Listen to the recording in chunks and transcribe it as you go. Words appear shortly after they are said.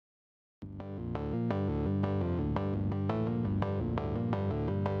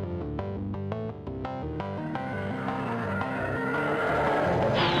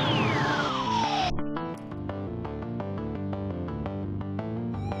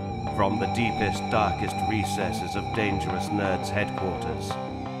From the deepest, darkest recesses of Dangerous Nerds headquarters,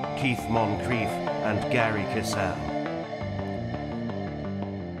 Keith Moncrief and Gerry Kissel.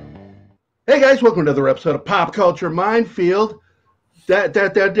 Hey guys, welcome to another episode of Pop Culture Minefield. That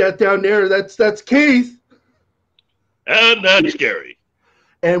down there, that's Keith. And that's Gerry.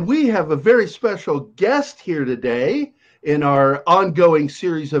 And we have a very special guest here today in our ongoing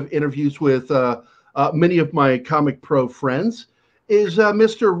series of interviews with many of my Comic Pro friends, is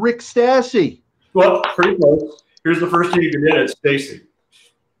Mr. Rick Stasi. Well, pretty close. Here's the first thing you can hit. It's Stacy.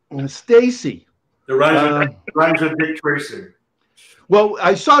 Stacy. The rhymes with Dick Tracy. Well,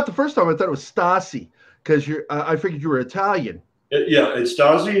 I saw it the first time. I thought it was Stasi because I figured you were Italian. And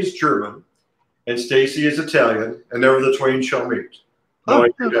Stasi is German, and Stacy is Italian, and never the twain shall meet. No,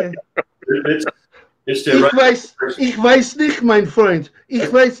 okay. It's the Ich weiß nicht, mein Freund. Ich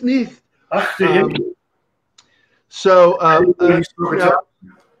weiß nicht.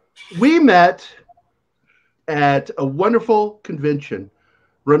 We met at a wonderful convention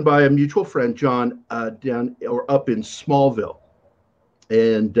run by a mutual friend, John, up in Smallville,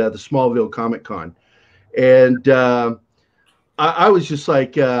 and the Smallville Comic Con. And I was just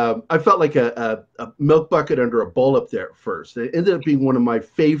like, I felt like a milk bucket under a bowl up there at first. It ended up being one of my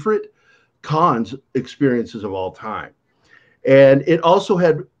favorite cons experiences of all time. And it also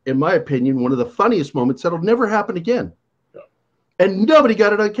had, in my opinion, one of the funniest moments that'll never happen again. Yeah. And nobody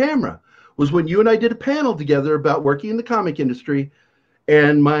got it on camera. Was when you and I did a panel together about working in the comic industry,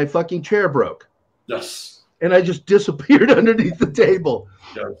 and my fucking chair broke. Yes. And I just disappeared underneath the table.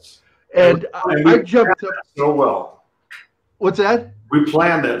 Yes. And I jumped up so well. What's that? We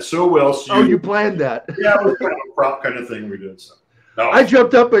planned that so well. So you planned that? Yeah, it was kind of a prop kind of thing we did. So. No. I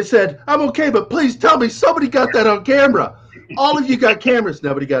jumped up. I said, "I'm okay, but please tell me somebody got that on camera." All of you got cameras.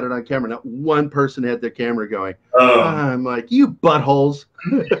 Nobody got it on camera. Not one person had their camera going. I'm like, you buttholes.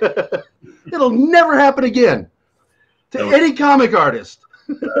 It'll never happen again to any comic artist.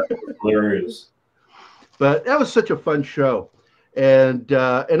 Hilarious. But that was such a fun show. And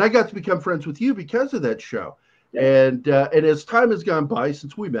I got to become friends with you because of that show. Yeah. And as time has gone by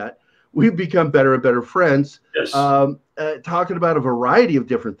since we met, we've become better and better friends. Yes. Talking about a variety of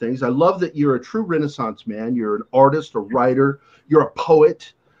different things. I love that you're a true Renaissance man. You're an artist, a writer. You're a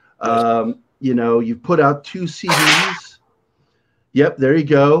poet. Yes. You've put out 2 CDs. Yep, there you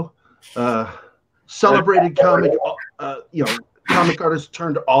go. Celebrated comic artist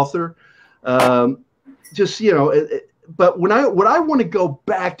turned author. But what I want to go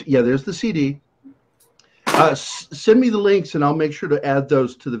back to, there's the CD. Send me the links and I'll make sure to add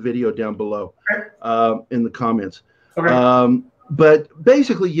those to the video down below in the comments. Okay. But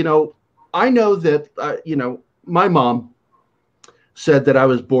basically, I know that, my mom said that I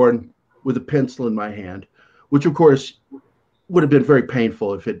was born with a pencil in my hand, which of course would have been very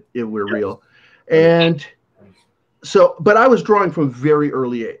painful if it were real. And so, but I was drawing from a very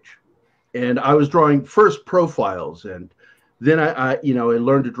early age, and I was drawing first profiles, and then I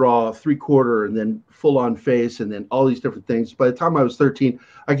learned to draw 3/4 and then full on face and then all these different things. By the time I was 13,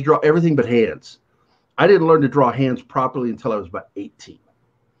 I could draw everything but hands. I didn't learn to draw hands properly until I was about 18.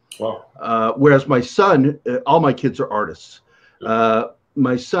 Wow. Whereas my son, all my kids are artists.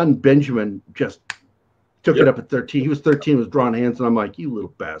 My son, Benjamin, just took it up at 13. He was 13, was drawing hands, and I'm like, you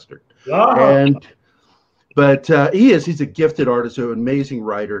little bastard. Oh. But he's a gifted artist, an amazing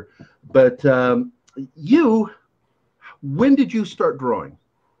writer. But when did you start drawing?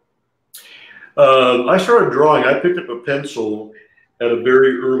 I started drawing. I picked up a pencil at a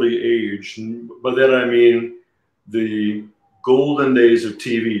very early age. By that I mean the golden days of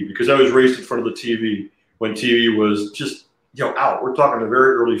TV, because I was raised in front of the TV when TV was just out. We're talking the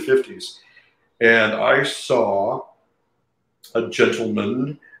very early 50s. And I saw a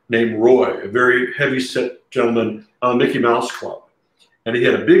gentleman named Roy, a very heavy-set gentleman on Mickey Mouse Club. And he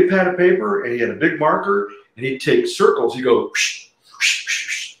had a big pad of paper, and he had a big marker, and he'd take circles. He'd go, whoosh, whoosh,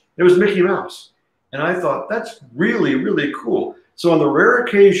 whoosh. It was Mickey Mouse. And I thought, that's really, really cool. So on the rare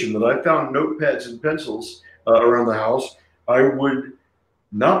occasion that I found notepads and pencils around the house, I would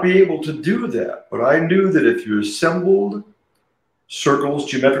not be able to do that. But I knew that if you assembled circles,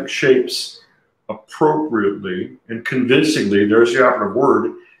 geometric shapes appropriately and convincingly, there's the operative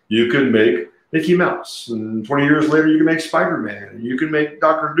word, you could make Mickey Mouse. And 20 years later, you can make Spider-Man. You can make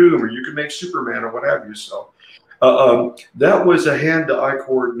Dr. Doom, or you can make Superman, or what have you. So that was a hand-to-eye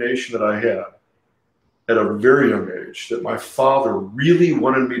coordination that I had at a very young age that my father really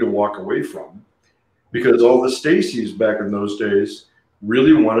wanted me to walk away from, because all the Stacys back in those days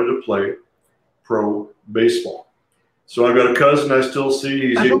really wanted to play pro baseball. So I've got a cousin I still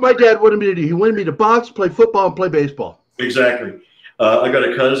see. That's what my dad wanted me to do. He wanted me to box, play football, and play baseball. Exactly. I got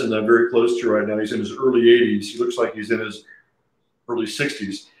a cousin I'm very close to right now. He's in his early 80s. He looks like he's in his early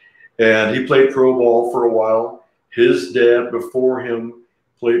 60s. And he played pro ball for a while. His dad before him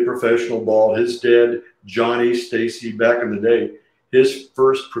played professional ball. His dad, Johnny Stasi, back in the day, his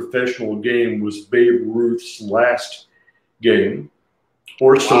first professional game was Babe Ruth's last game.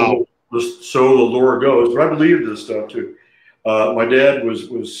 Or so, so the lore goes. But I believe this stuff too. My dad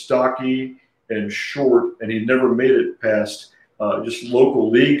was stocky and short, and he never made it past just local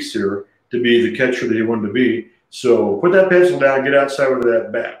leagues here to be the catcher that he wanted to be. So put that pencil down, get outside with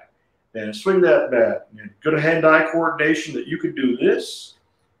that bat, and swing that bat. And good hand-eye coordination that you can do this,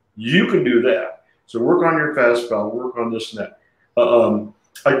 you can do that. So work on your fastball, work on this and that.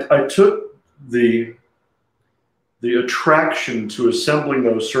 I took the attraction to assembling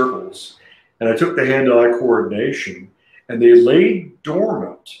those circles, and I took the hand-eye coordination, and they laid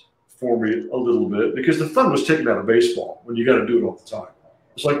dormant for me a little bit because the fun was taken out of baseball when you got to do it all the time.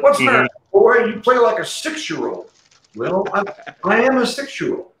 It's like, what's that, boy? You play like a 6-year-old. Well, I am a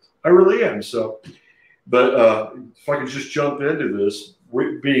 6-year-old. I really am. So, but if I could just jump into this,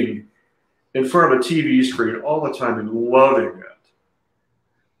 being in front of a TV screen all the time and loving it,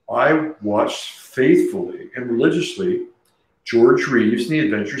 I watched faithfully and religiously George Reeves and the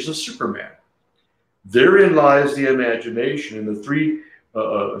Adventures of Superman. Therein lies the imagination. In the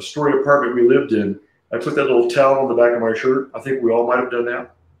 3-story apartment we lived in, I put that little towel on the back of my shirt. I think we all might have done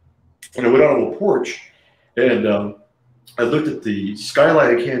that. And I went out on the porch, and I looked at the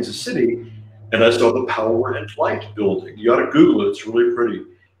skyline of Kansas City, and I saw the Power and Light building. You ought to Google it. It's really pretty.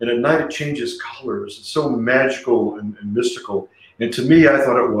 And at night, it changes colors. It's so magical and mystical. And to me, I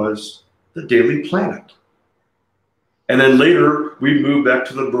thought it was the Daily Planet. And then later, we moved back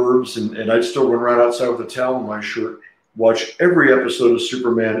to the burbs, and I'd still run around outside with a towel on my shirt, watch every episode of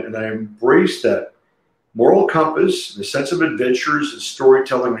Superman, and I embraced that moral compass, the sense of adventures and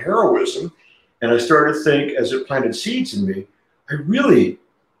storytelling and heroism. And I started to think, as it planted seeds in me, I really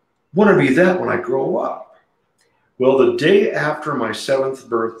want to be that when I grow up. Well, the day after my 7th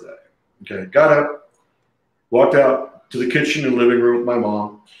birthday, okay, I got up, walked out to the kitchen and living room with my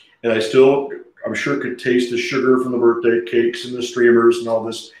mom, and I still, I'm sure, could taste the sugar from the birthday cakes and the streamers and all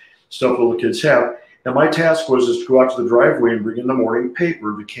this stuff little kids have. And my task was to go out to the driveway and bring in the morning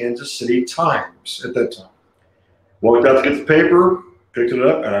paper, the Kansas City Times at that time. Walked out to get the paper, picked it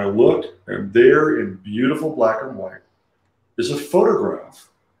up, and I looked, and there in beautiful black and white is a photograph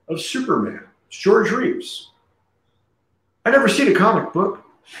of Superman. It's George Reeves. I never seen a comic book.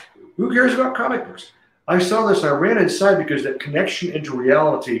 Who cares about comic books? I saw this, I ran inside because that connection into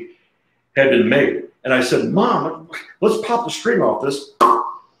reality had been made. And I said, Mom, let's pop the string off this.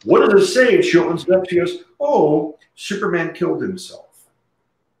 What does it say? And she opens it up. She goes, oh, Superman killed himself.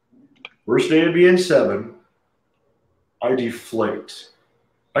 First day of being 7, I deflate.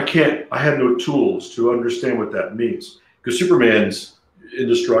 I have no tools to understand what that means because Superman's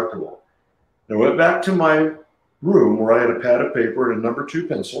indestructible. And I went back to my room where I had a pad of paper and a number 2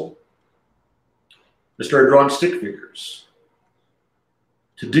 pencil. I started drawing stick figures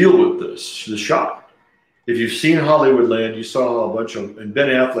to deal with this, the shock. If you've seen Hollywoodland, you saw how a bunch of, and Ben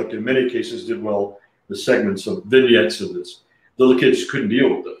Affleck in many cases did well, the segments of vignettes of this. Little kids couldn't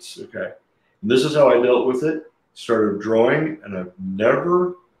deal with this, okay? And this is how I dealt with it. Started drawing, and I've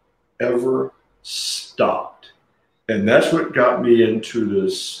never, ever stopped. And that's what got me into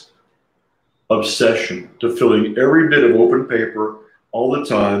this obsession to filling every bit of open paper all the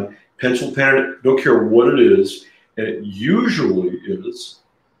time, pencil, pen, don't care what it is. And it usually is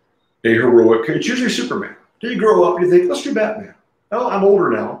a heroic, it's usually Superman. Then you grow up and you think, let's do Batman. Oh, I'm older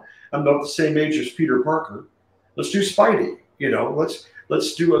now. I'm about the same age as Peter Parker. Let's do Spidey. You know, let's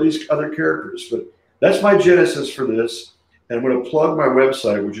do all these other characters. But that's my genesis for this. And I'm going to plug my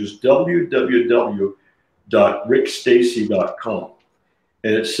website, which is www.rickstacey.com.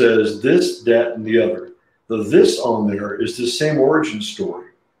 And it says this, that, and the other. The this on there is the same origin story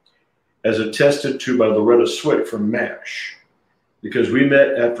as attested to by Loretta Swit from MASH. Because we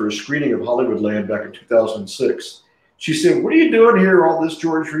met after a screening of Hollywoodland back in 2006. She said, what are you doing here, all this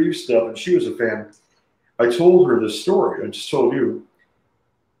George Reeves stuff? And she was a fan. I told her this story. I just told you.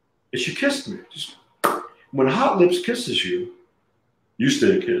 And she kissed me. Just, when Hot Lips kisses you, you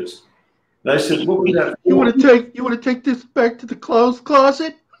stay kissed. And I said, what was that? You want to take this back to the clothes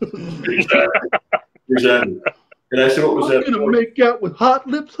closet? Exactly. And I said, what was that? I'm going to make out with Hot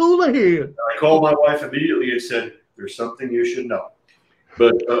Lips Houlihan. I called my wife immediately and said, there's something you should know.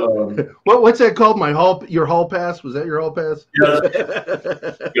 But what's that called? Your hall pass? Was that your hall pass? Yes. Got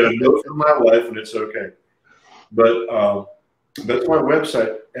a note from my wife, and it's okay. But that's my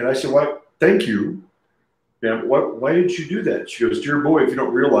website. And I said, well, thank you "Ma'am, why did you do that?" She goes, "Dear boy, if you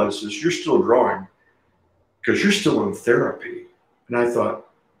don't realize this, you're still drawing because you're still in therapy." And I thought,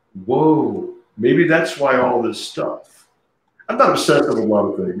 whoa, maybe that's why all this stuff. I'm not obsessed with a lot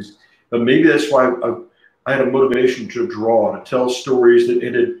of things, but maybe that's why I had a motivation to draw, to tell stories that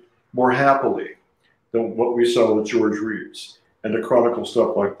ended more happily than what we saw with George Reeves, and to chronicle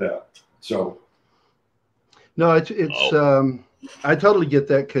stuff like that. So, no, I totally get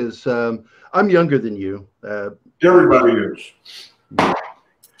that because I'm younger than you. everybody is.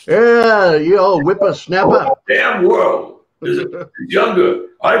 Yeah, you old whippersnapper. Oh, damn world is younger.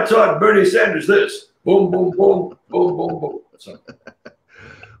 I taught Bernie Sanders this. Boom, boom, boom, boom, boom, boom. So.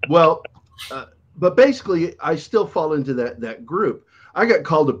 Well, but basically, I still fall into that group. I got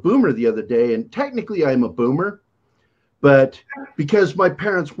called a boomer the other day, and technically, I'm a boomer, but because my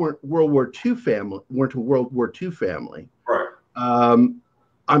parents weren't a World War II family, Right.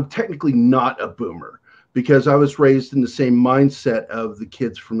 I'm technically not a boomer because I was raised in the same mindset of the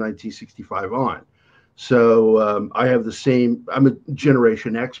kids from 1965 on. So I have I'm a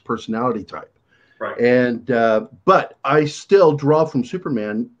Generation X personality type. Right. And but I still draw from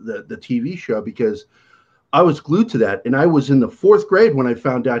Superman, the TV show, because I was glued to that. And I was in the 4th grade when I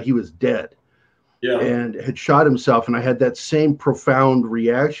found out he was dead. Yeah. And had shot himself. And I had that same profound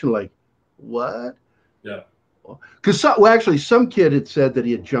reaction, like, what? Yeah. Because actually, some kid had said that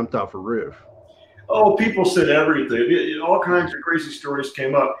he had jumped off a roof. Oh, people said everything. All kinds of crazy stories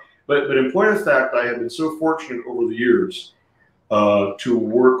came up. But in point of fact, I have been so fortunate over the years to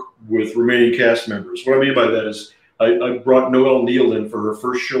work with remaining cast members. What I mean by that is I brought Noelle Neal in for her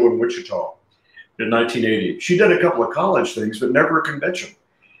first show in Wichita in 1980. She'd done a couple of college things, but never a convention.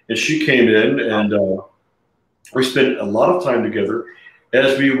 And she came in, and we spent a lot of time together,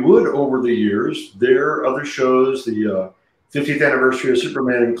 as we would over the years. There are other shows, the 50th anniversary of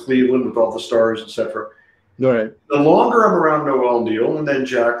Superman in Cleveland with all the stars, etc. All right. The longer I'm around Noelle Neal, and then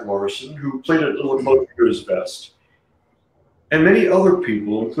Jack Larson, who played it a little closer to his best, and many other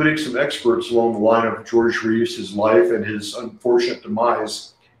people, including some experts along the line of George Reeves, his life and his unfortunate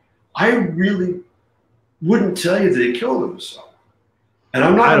demise, I really wouldn't tell you that he killed himself. And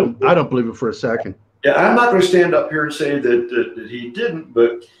I'm not. I don't believe it for a second. Yeah, I'm not going to stand up here and say that he didn't.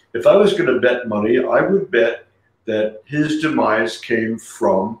 But if I was going to bet money, I would bet that his demise came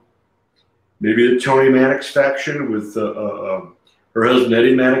from maybe the Tony Mannix faction with her husband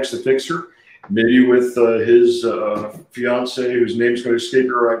Eddie Mannix, the fixer. Maybe with his fiance, whose name's going to escape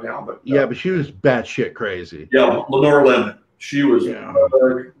her right now. But yeah, but she was batshit crazy. Yeah, Lenore Lemon. She was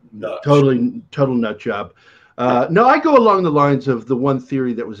nuts. Total nut job. No, I go along the lines of the one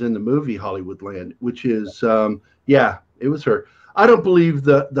theory that was in the movie Hollywoodland, which is, yeah, it was her. I don't believe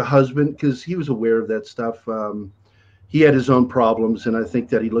the husband, because he was aware of that stuff. He had his own problems, and I think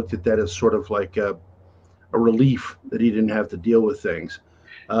that he looked at that as sort of like a relief that he didn't have to deal with things.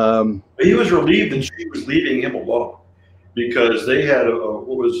 He was relieved that she was leaving him alone, because they had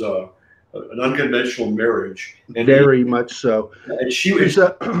an unconventional marriage. And very much so. And she was.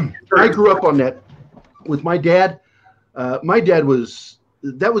 I grew up on that with my dad. My dad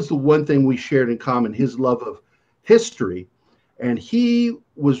that was the one thing we shared in common, his love of history. And he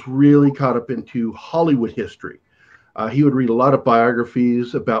was really caught up into Hollywood history. He would read a lot of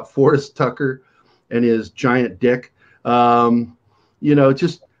biographies about Forrest Tucker and his giant dick. I'm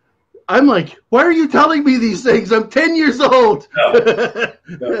like, why are you telling me these things? I'm 10 years old.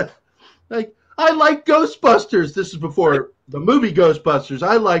 No. Like, I like Ghostbusters. This is before the movie Ghostbusters.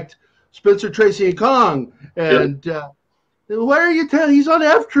 I liked Spencer, Tracy, and Kong. And why are you telling? He's on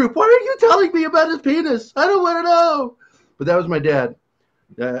F Troop. Why are you telling me about his penis? I don't want to know. But that was my dad.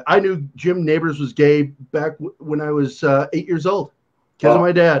 I knew Jim Neighbors was gay back when I was 8 years old because of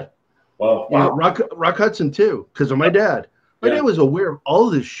my dad. Wow. Rock Hudson too, because of my dad. My dad was aware of all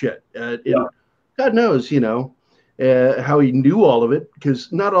of this shit. God knows, how he knew all of it,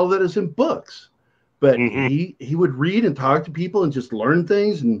 because not all of that is in books. But he would read and talk to people and just learn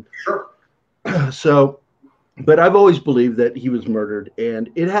things. And so, but I've always believed that he was murdered, and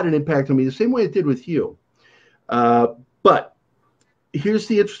it had an impact on me the same way it did with you. But here's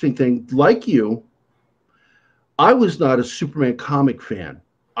the interesting thing. Like you, I was not a Superman comic fan.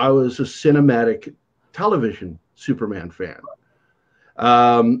 I was a cinematic television Superman fan.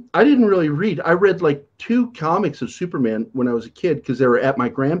 I didn't really read. I read like 2 comics of Superman when I was a kid because they were at my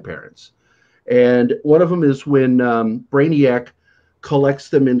grandparents'. And one of them is when Brainiac collects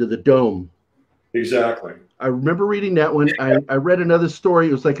them into the dome. Exactly. I remember reading that one. I read another story.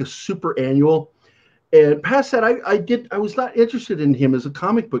 It was like a super annual. And past that, I was not interested in him as a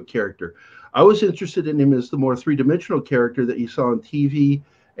comic book character. I was interested in him as the more 3-dimensional character that you saw on TV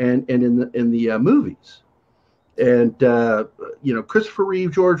and in the movies. And you know, Christopher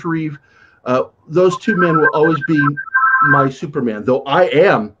Reeve, George Reeve, those two men will always be my Superman. Though I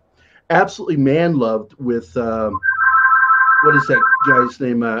am absolutely man loved with what is that guy's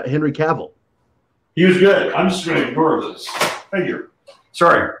name? Henry Cavill. He was good. I'm just going to ignore this. Thank you.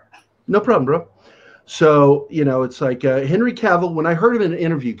 Sorry. No problem, bro. So, you know, it's like Henry Cavill, when I heard him in an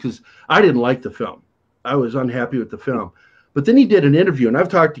interview, because I didn't like the film. I was unhappy with the film. But then he did an interview, and I've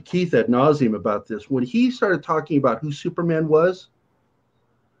talked to Keith ad nauseum about this. When he started talking about who Superman was,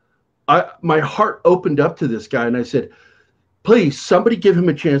 my heart opened up to this guy, and I said, please, somebody give him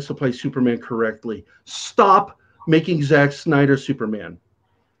a chance to play Superman correctly. Stop making Zack Snyder Superman.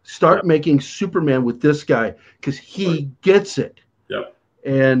 Start making Superman with this guy, because he gets it. Yep.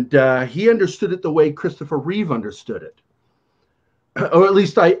 And he understood it the way Christopher Reeve understood it. Or at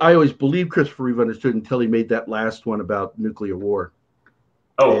least I always believed Christopher Reeve understood until he made that last one about nuclear war.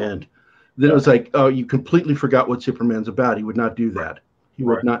 Oh. And then it was like, oh, you completely forgot what Superman's about. He would not do that. He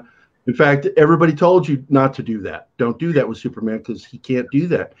would not. In fact, everybody told you not to do that. Don't do that with Superman because he can't do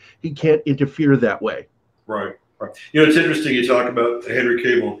that. He can't interfere that way. Right. Right. You know, it's interesting you talk about Henry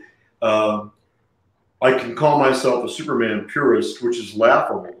Cavill. I can call myself a Superman purist, which is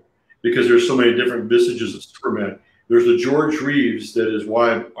laughable because there's so many different visages of Superman. There's the George Reeves that is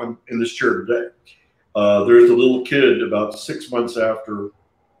why I'm in this chair today. There's the little kid about 6 months after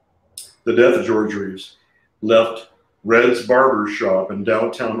the death of George Reeves, left Red's barber shop in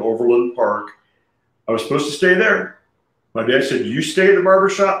downtown Overland Park. I was supposed to stay there. My dad said, you stay at the barber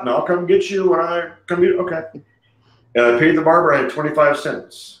shop and I'll come get you when I come get you. Okay. And I paid the barber, I had 25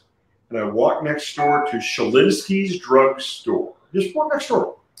 cents. And I walked next door to Shalinsky's drugstore. Just walked next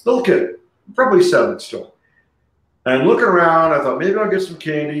door. Little kid, probably 7 still. And looking around, I thought, maybe I'll get some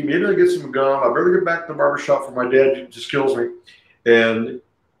candy, maybe I'll get some gum. I better get back to the barbershop for my dad just kills me. And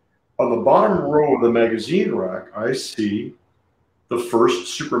on the bottom row of the magazine rack, I see the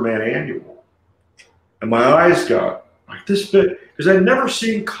first Superman annual. And my eyes got like this big, because I'd never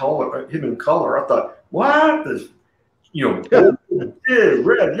seen him in color. I thought, what? This, you know, gold,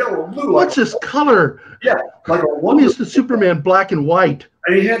 red, yellow, blue. What's this color? Yeah, like a What is the Superman black and white?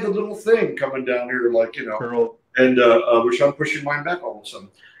 And he had the little thing coming down here, like, you know. Girl. And which I'm pushing mine back all of a sudden.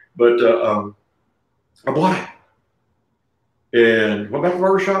 But I bought it and went back to the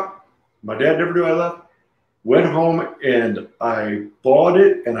barbershop. My dad never knew I left. Went home and I bought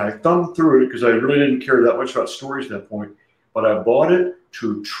it and I thumbed through it because I really didn't care that much about stories at that point. But I bought it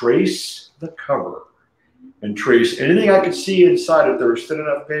to trace the cover and trace anything I could see inside if there was thin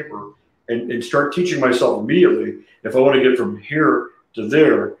enough paper and start teaching myself immediately. If I want to get from here to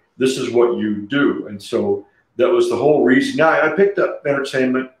there, this is what you do. And so that was the whole reason. Now, I picked up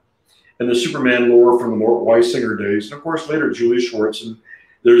entertainment and the Superman lore from the Mort Weisinger days, and of course later Julie Schwartz, and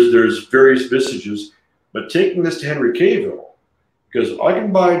there's various visages. But taking this to Henry Cavill, because I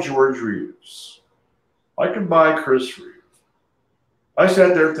can buy George Reeves, I can buy Chris Reeve. I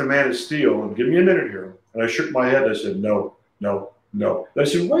sat there with the Man of Steel and give me a minute here, and I shook my head. I said no, no, no. And I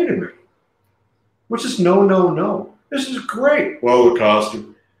said, wait a minute, what's this? No, no, no. This is great. Well, the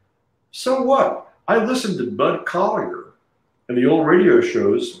costume. So what? I listened to Bud Collyer in the old radio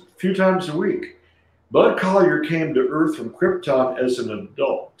shows a few times a week. Bud Collyer came to Earth from Krypton as an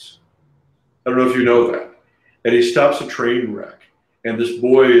adult. I don't know if you know that. And he stops a train wreck. And this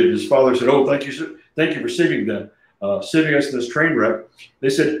boy and his father said, oh, thank you for saving them, saving us in this train wreck. They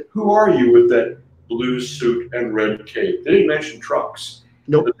said, who are you with that blue suit and red cape? They didn't mention trucks.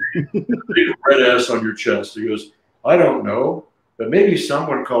 Nope. Big red S on your chest. He goes, I don't know, but maybe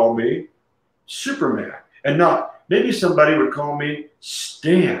someone called me Superman, and not maybe somebody would call me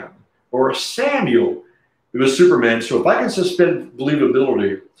Stan or Samuel. It was Superman. So if I can suspend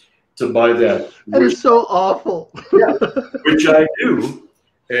believability to buy that, That is so awful. yeah, which I do,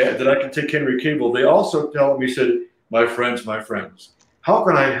 and that I can take Henry Cavill. They also tell me, said, my friends, how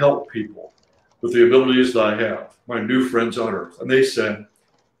can I help people with the abilities that I have, my new friends on Earth? And they said,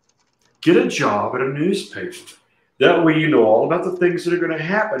 get a job at a newspaper. That way you know all about the things that are going to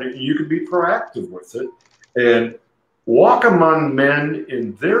happen and you can be proactive with it and walk among men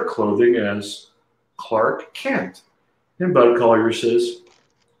in their clothing as Clark Kent. And Bud Collyer says,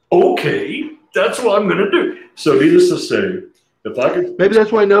 okay, that's what I'm going to do. So needless to say, if I could... Maybe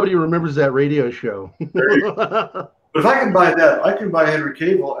that's why nobody remembers that radio show. But if I can buy that, I can buy Henry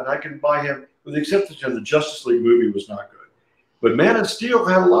Cavill and I can buy him, with the exception of the Justice League movie was not good. But Man of Steel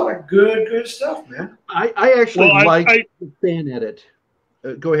had a lot of good stuff, man. I actually like the fan edit.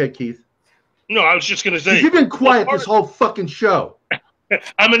 Go ahead, Keith. No, I was just going to say. You've been quiet this whole fucking show.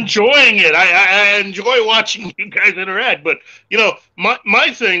 I'm enjoying it. I enjoy watching you guys interact. But, you know,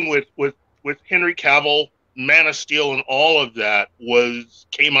 my thing with Henry Cavill Man of Steel and all of that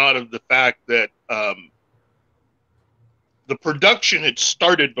came out of the fact that the production had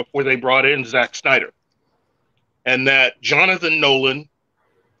started before they brought in Zack Snyder, and that Jonathan Nolan.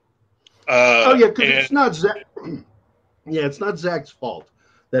 Because it's not Zack. Yeah, it's not Zack's fault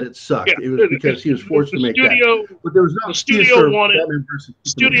that it sucked. Yeah, it was because he was forced to make that. But there was no the excuse studio for wanted Batman versus the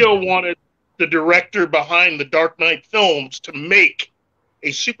Superman. studio wanted the director behind the Dark Knight films to make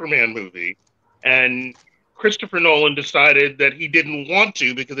a Superman movie, and Christopher Nolan decided that he didn't want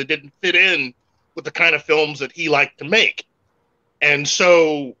to because it didn't fit in with the kind of films that he liked to make. And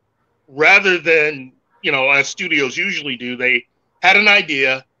so rather than, as studios usually do, they had an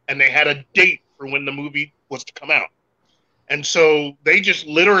idea and they had a date for when the movie was to come out. And so they just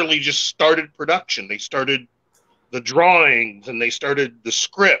literally just started production. They started the drawings and they started the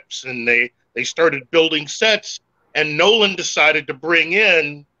scripts and they started building sets, and Nolan decided to bring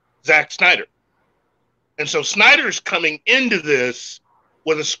in Zack Snyder. And so Snyder's coming into this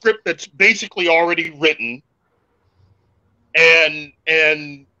with a script that's basically already written and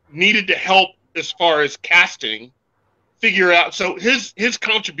needed to help as far as casting figure out. So his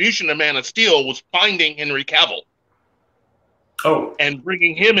contribution to Man of Steel was finding Henry Cavill. Oh. And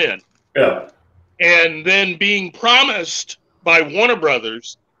bringing him in. Yeah. And then being promised by Warner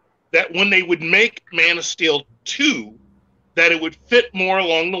Brothers that when they would make Man of Steel 2, that it would fit more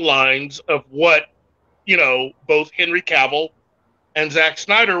along the lines of what, both Henry Cavill and Zack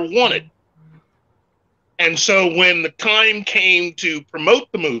Snyder wanted. And so when the time came to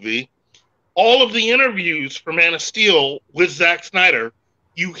promote the movie, all of the interviews for Man of Steel with Zack Snyder,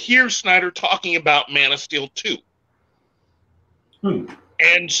 you hear Snyder talking about Man of Steel 2.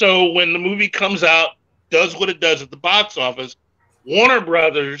 And so when the movie comes out, does what it does at the box office, Warner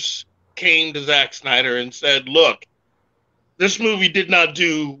Brothers came to Zack Snyder and said, look, this movie did not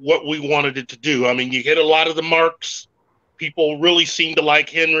do what we wanted it to do. I mean, you hit a lot of the marks. People really seem to like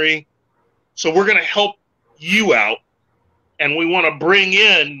Henry. So we're going to help you out, and we want to bring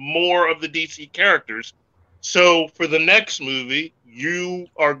in more of the DC characters. So for the next movie, you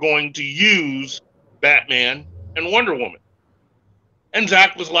are going to use Batman and Wonder Woman. And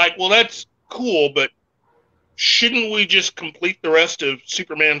Zack was like, well, that's cool, but shouldn't we just complete the rest of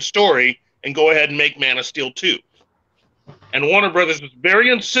Superman's story and go ahead and make Man of Steel 2? And Warner Brothers was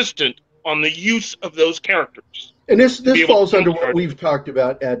very insistent on the use of those characters. And this falls under what we've talked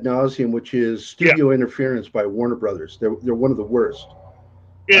about ad nauseum, which is studio interference by Warner Brothers. They're one of the worst.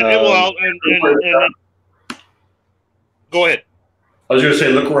 Go ahead. I was going to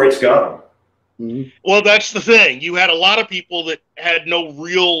say, look where it's got them. Mm-hmm. Well, that's the thing. You had a lot of people that had no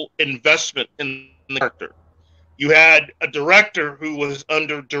real investment in the character. You had a director who was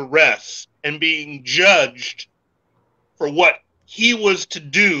under duress and being judged for what he was to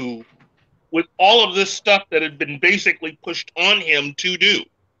do with all of this stuff that had been basically pushed on him to do.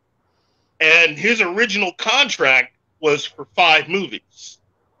 And his original contract was for 5 movies.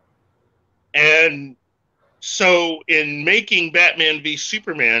 And so in making Batman v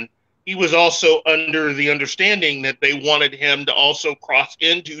Superman, he was also under the understanding that they wanted him to also cross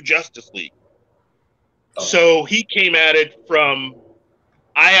into Justice League. Oh. So he came at it from,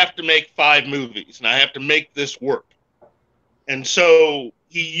 I have to make 5 movies and I have to make this work. And so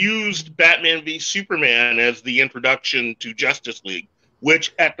he used Batman v Superman as the introduction to Justice League,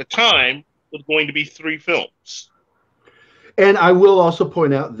 which at the time was going to be 3 films. And I will also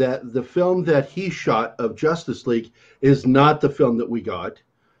point out that the film that he shot of Justice League is not the film that we got.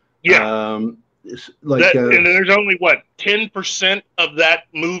 Yeah. And there's only, 10% of that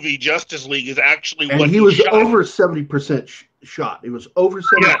movie, Justice League, is actually what he was shot. Over 70% shot. It was over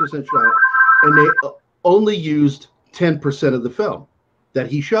 70% shot. And they only used 10% of the film that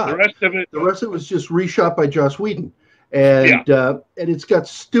he shot. The rest of it was just reshot by Joss Whedon. And it's got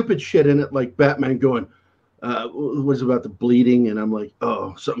stupid shit in it, like Batman going, was about the bleeding, and I'm like,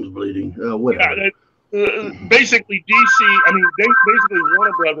 oh, something's bleeding. Whatever. Basically, basically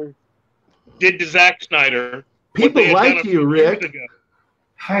Warner Brothers did to Zack Snyder. People like you, Rick.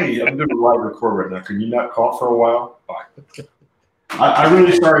 Hey, I'm doing a live record right now. Can you not cough for a while? I'm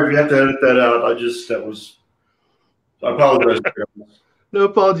really sorry if you have to edit that out. I apologize. No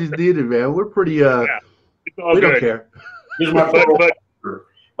apologies needed, man. We're pretty, we don't care. Here's my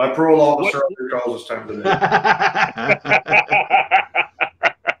parole officer calls us time today.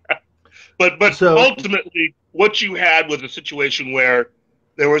 But so, ultimately, what you had was a situation where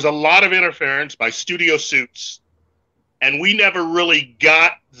there was a lot of interference by studio suits, and we never really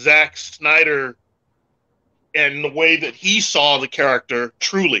got Zack Snyder and the way that he saw the character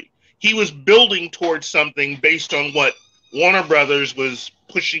truly. He was building towards something based on what Warner Brothers was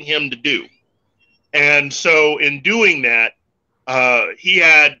pushing him to do. And so in doing that, he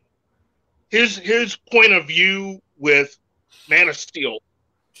had his point of view with Man of Steel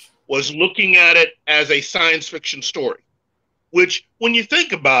was looking at it as a science fiction story, which when you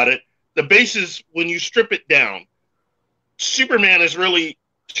think about it, the basis, when you strip it down, Superman is really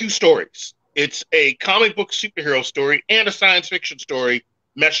two stories. It's a comic book superhero story and a science fiction story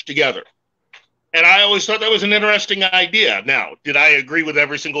meshed together. And I always thought that was an interesting idea. Now, did I agree with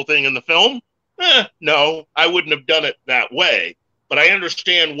every single thing in the film? No, I wouldn't have done it that way. But I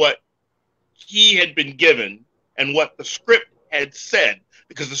understand what he had been given and what the script had said,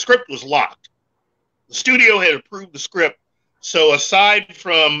 because the script was locked. The studio had approved the script. So aside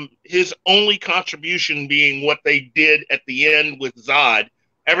from his only contribution being what they did at the end with Zod,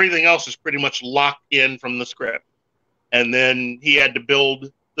 everything else is pretty much locked in from the script. And then he had to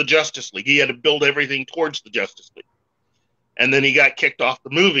build the Justice League. He had to build everything towards the Justice League. And then he got kicked off the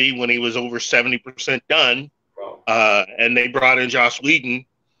movie when he was over 70% done. Wow. And they brought in Joss Whedon,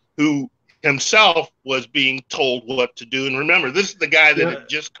 who himself was being told what to do. And remember, this is the guy that had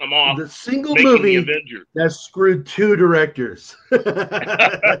just come off the single making movie the Avengers. That screwed two directors.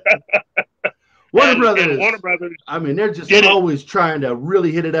 Warner Brothers. I mean, they're just always trying to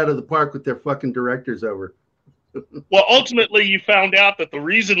really hit it out of the park with their fucking directors over. Well, ultimately, you found out that the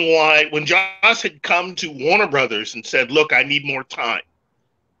reason why, when Joss had come to Warner Brothers and said, look, I need more time.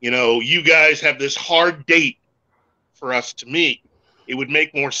 You know, you guys have this hard date for us to meet. It would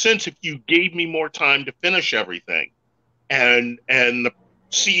make more sense if you gave me more time to finish everything. And the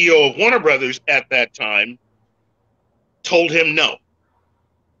CEO of Warner Brothers at that time told him no.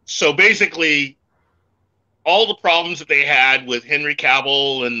 So basically, all the problems that they had with Henry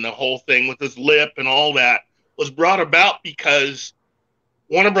Cavill and the whole thing with his lip and all that was brought about because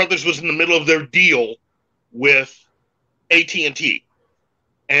Warner Brothers was in the middle of their deal with AT&T.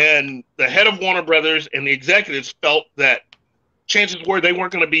 And the head of Warner Brothers and the executives felt that chances were they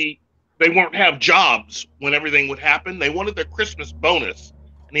weren't have jobs when everything would happen. They wanted their Christmas bonus.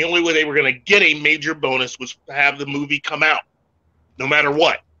 And the only way they were going to get a major bonus was to have the movie come out, no matter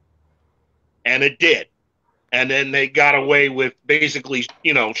what. And it did. And then they got away with basically,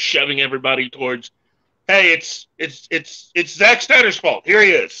 you know, shoving everybody towards, hey, it's Zack Snyder's fault. Here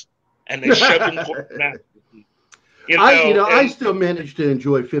he is. And they shoved him towards that. I still managed to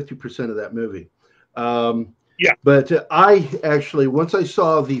enjoy 50% of that movie. Yeah. But I actually, once I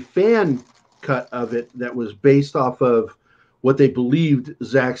saw the fan cut of it that was based off of what they believed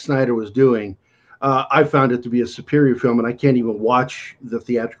Zack Snyder was doing, I found it to be a superior film, and I can't even watch the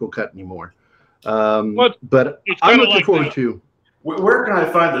theatrical cut anymore. But I'm looking forward to. Where can I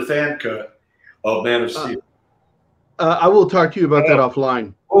find the fan cut of Man of Steel? I will talk to you about that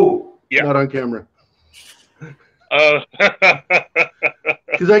offline. Oh, yeah. Not on camera.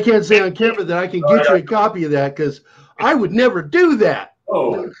 Because I can't say on camera that I can get you a copy of that, because I would never do that.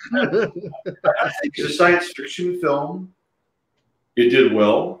 Oh, I think it's a science fiction film. It did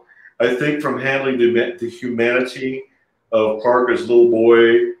well. I think from handling the humanity of Clark as little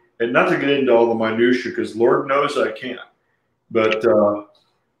boy, and not to get into all the minutia, because Lord knows I can't, but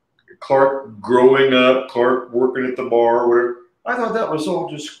Clark growing up, Clark working at the bar, whatever, I thought that was all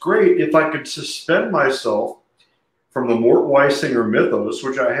just great. If I could suspend myself from the Mort Weisinger mythos,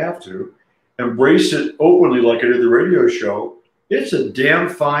 which I have to, embrace it openly like I did the radio show, it's a damn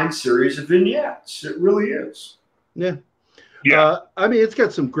fine series of vignettes. It really is. Yeah. Yeah. I mean, it's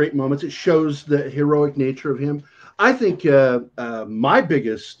got some great moments. It shows the heroic nature of him. I think my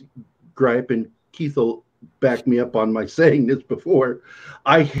biggest gripe, and Keith will back me up on my saying this before,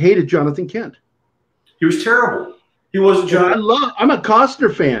 I hated Jonathan Kent. He was terrible. He wasn't Jonathan. I'm a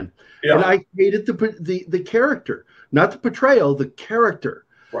Costner fan. Yeah. And I hated the character, not the portrayal, the character.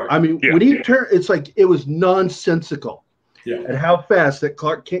 Right. I mean, when he turned, it's like it was nonsensical. Yeah. And how fast that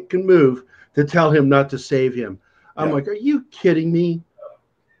Clark Kent can move to tell him not to save him. I'm like, are you kidding me?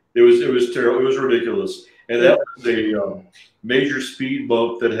 It was terrible. It was ridiculous. And that was a major speed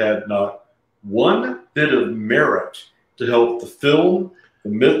bump that had not one bit of merit to help the film, the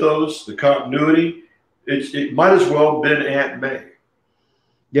mythos, the continuity. It might as well have been Aunt May.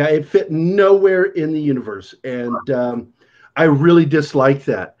 Yeah, it fit nowhere in the universe. And I really disliked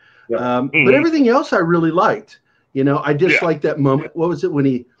that. Yeah. But everything else I really liked. You know, I disliked that moment. What was it when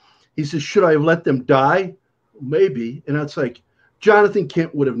he says, should I have let them die? Maybe. And it's like, Jonathan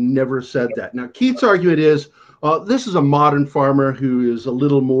Kent would have never said that. Now, Keith's argument is, this is a modern farmer who is a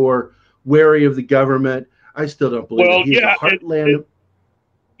little more wary of the government. I still don't believe it. He's a heartland.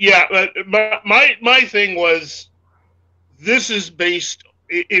 My thing was, this is based,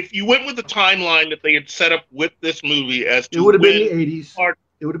 if you went with the timeline that they had set up with this movie as to it would have been the 80s.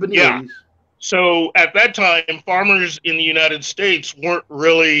 It would have been the 80s. So at that time, farmers in the United States weren't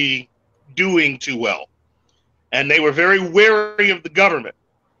really doing too well, and they were very wary of the government.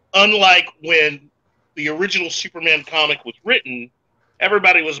 Unlike when the original Superman comic was written,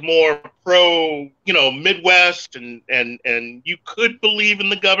 everybody was more pro, Midwest, and you could believe in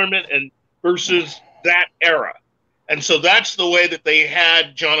the government, and versus that era. And so that's the way that they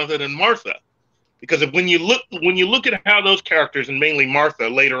had Jonathan and Martha. Because when you look at how those characters, and mainly Martha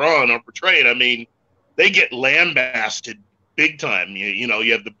later on, are portrayed, I mean, they get lambasted big time.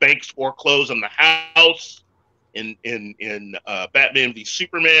 You have the banks foreclose on the house in Batman v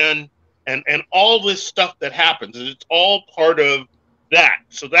Superman, and all this stuff that happens, and it's all part of that.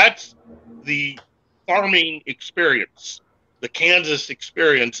 So that's the farming experience, the Kansas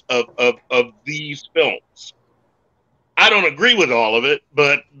experience of these films. I don't agree with all of it,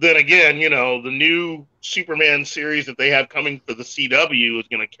 but then again, the new Superman series that they have coming for the CW is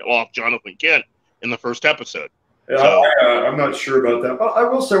going to kill off Jonathan Kent in the first episode. Yeah, So, I'm not sure about that. But I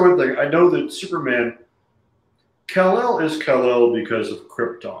will say one thing. I know that Superman, Kal-El is Kal-El because of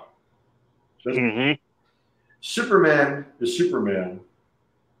Krypton. Superman is Superman.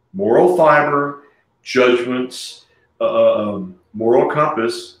 Moral fiber, judgments, moral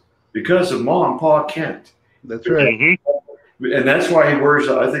compass, because of Ma and Pa Kent. That's right. And that's why he wears,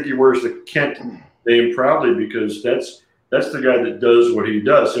 I think he wears the Kent name proudly, because that's the guy that does what he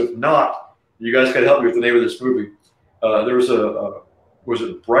does. If not, you guys got to help me with the name of this movie. There was was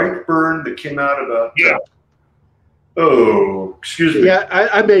it Brightburn that came out about? Oh, excuse me. Yeah,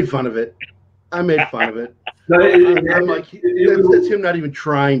 I made fun of it. I'm like, that's him not even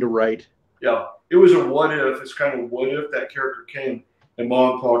trying to write. Yeah, it was a what if. It's kind of what if that character came and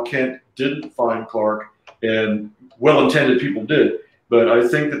Ma and Pa Kent didn't find Clark, and well-intended people did. But I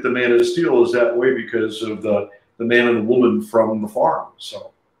think that the Man of Steel is that way because of the man and the woman from the farm.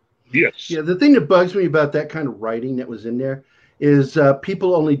 So, yes. Yeah, the thing that bugs me about that kind of writing that was in there is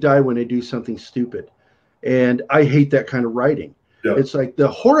people only die when they do something stupid. And I hate that kind of writing. Yeah. It's like the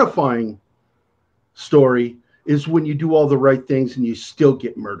horrifying story is when you do all the right things and you still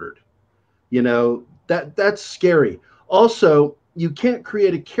get murdered. That's scary. Also, you can't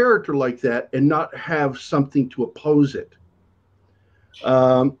create a character like that and not have something to oppose it.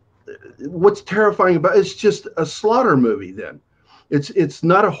 What's terrifying about it's just a slaughter movie. Then it's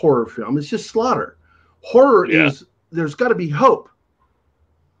not a horror film. It's just slaughter. Horror is there's got to be hope.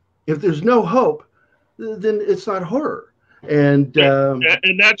 If there's no hope, then it's not horror. And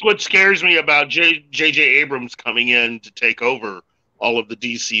that's what scares me about J.J. Abrams coming in to take over all of the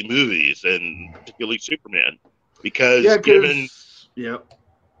DC movies, and particularly Superman, because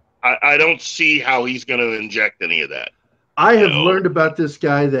I don't see how he's going to inject any of that. I have learned about this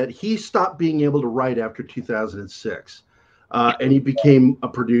guy that he stopped being able to write after 2006, and he became a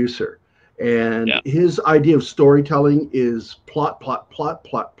producer. And his idea of storytelling is plot,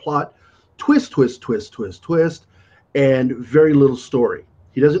 twist, and very little story.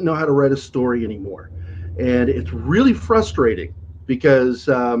 He doesn't know how to write a story anymore. And it's really frustrating because,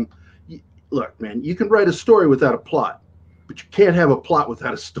 look, man, you can write a story without a plot, but you can't have a plot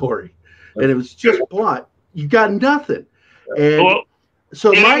without a story. And if it's just plot, you got nothing. And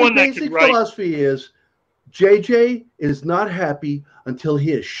so my basic philosophy is JJ is not happy until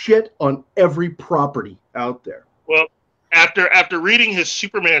he has shit on every property out there. Well, after reading his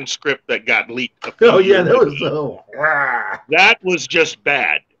Superman script that got leaked. That was just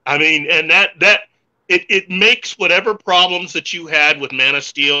bad. I mean, and it makes whatever problems that you had with Man of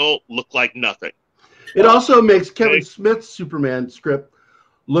Steel look like nothing. It also makes Kevin Smith's Superman script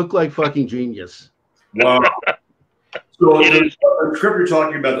look like fucking genius. Wow. So the script you're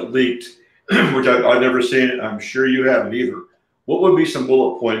talking about that leaked, which I've never seen, I'm sure you haven't either. What would be some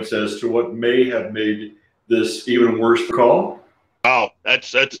bullet points as to what may have made this even worse to call? Oh,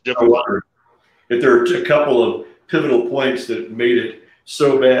 that's difficult. If there are a couple of pivotal points that made it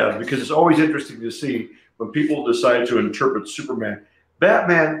so bad, because it's always interesting to see when people decide to interpret Superman.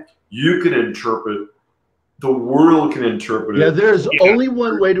 Batman, you can interpret, the world can interpret it. Yeah, there's only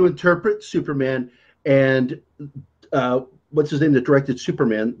one way to interpret Superman, and what's his name that directed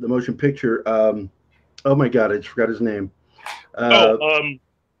Superman, the motion picture? Oh my God, I just forgot his name.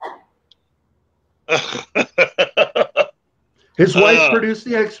 His wife produced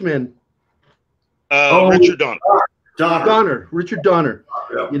the X-Men. Richard Donner. Richard Donner.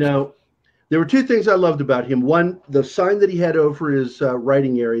 Yeah. There were two things I loved about him. One, the sign that he had over his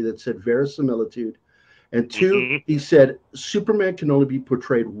writing area that said verisimilitude. And two, he said Superman can only be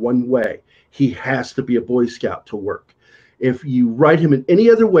portrayed one way. He has to be a Boy Scout to work. If you write him in any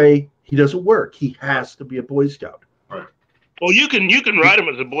other way, he doesn't work. He has to be a Boy Scout. Right. Well, you can write him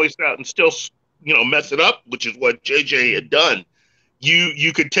as a Boy Scout and still, you know, mess it up, which is what JJ had done.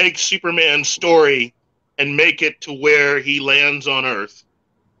 You could take Superman's story and make it to where he lands on Earth,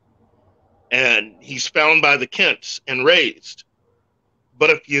 and he's found by the Kents and raised. But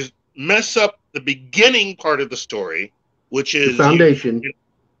if you mess up the beginning part of the story, which is the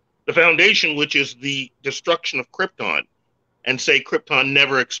foundation, which is the destruction of Krypton, and say Krypton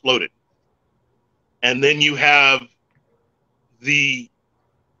never exploded, and then you have the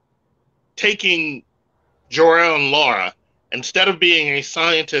taking Jor-El and Lara, instead of being a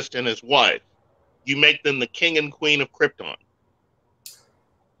scientist and his wife, you make them the king and queen of Krypton,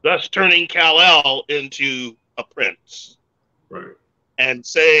 thus turning Kal-El into a prince. Right. And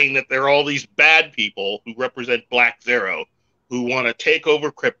saying that there are all these bad people who represent Black Zero who want to take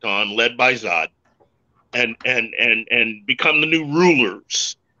over Krypton, led by Zod, and become the new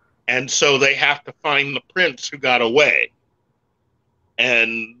rulers. And so they have to find the prince who got away.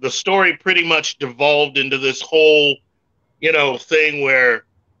 And the story pretty much devolved into this whole, you know, thing where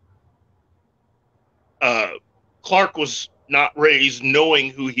Clark was not raised knowing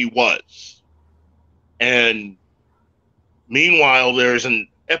who he was. And meanwhile, there's an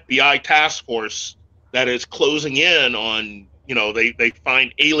FBI task force that is closing in on, you know, they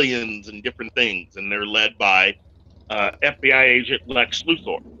find aliens and different things, and they're led by FBI agent Lex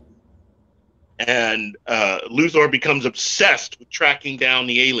Luthor. And Luthor becomes obsessed with tracking down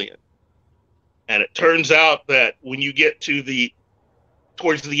the alien. And it turns out that when you get to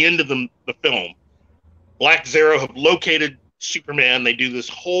towards the end of the film, Black Zero have located Superman. They do this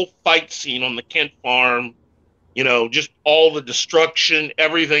whole fight scene on the Kent farm, you know, just all the destruction,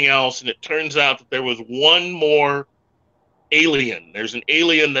 everything else. And it turns out that there was one more alien. There's an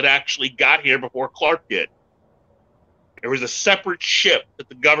alien that actually got here before Clark did. There was a separate ship that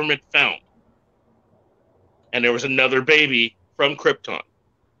the government found. And there was another baby from Krypton.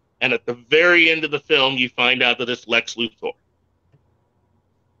 And at the very end of the film, you find out that it's Lex Luthor.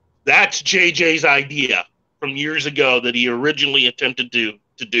 That's JJ's idea from years ago that he originally attempted to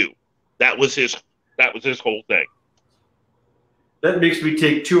do. That was his whole thing. That makes me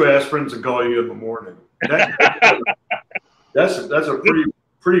take 2 aspirins and call you in the morning. That's a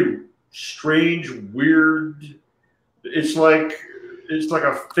pretty strange, weird. It's like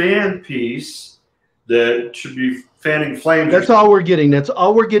a fan piece that should be fanning flames. That's all we're getting. That's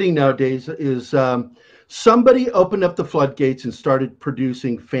all we're getting nowadays is somebody opened up the floodgates and started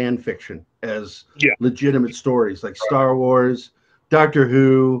producing fan fiction as legitimate stories like Star Wars, Doctor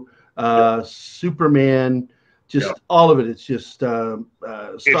Who, Superman, just all of it. It's just Star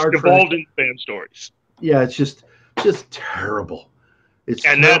Trek. Devolved into fan stories. Yeah, it's just terrible. It's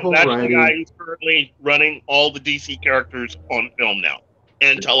and terrible that's writing. The guy who's currently running all the DC characters on film now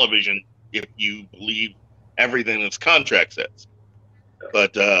and television, if you believe everything his contract says.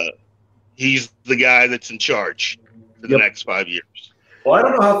 But he's the guy that's in charge for the next 5 years. Well, I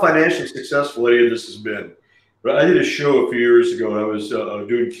don't know how financially successful any of this has been, but I did a show a few years ago, and I was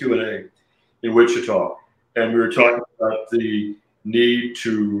doing Q&A in Wichita, and we were talking about the need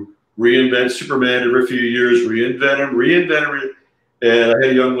to reinvent Superman every few years, reinvent him. And I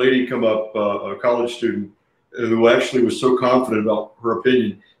had a young lady come up, a college student, who actually was so confident about her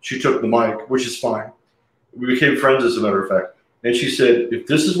opinion, she took the mic, which is fine. We became friends, as a matter of fact. And she said, if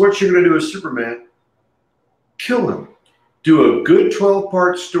this is what you're going to do with Superman, kill him. Do a good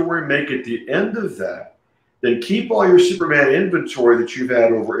 12-part story, make it the end of that, then keep all your Superman inventory that you've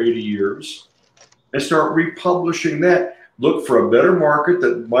had over 80 years and start republishing that. Look for a better market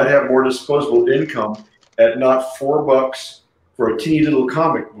that might have more disposable income at not $4 for a teeny little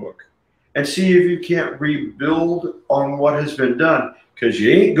comic book, and see if you can't rebuild on what has been done, because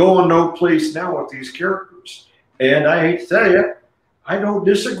you ain't going no place now with these characters. And I hate to tell you, I don't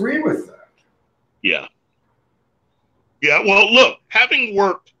disagree with that. Yeah. Yeah, well, look, having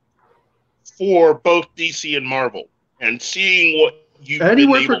worked for both DC and Marvel and seeing what you've And he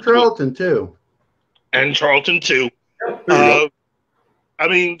worked for Charlton, too. And Charlton, too. I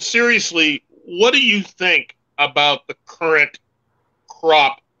mean, seriously, what do you think about the current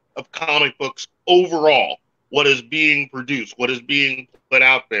crop of comic books overall? What is being produced? What is being put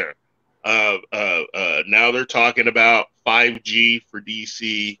out there? Now they're talking about 5G for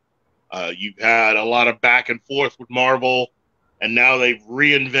DC. You've had a lot of back and forth with Marvel, and now they've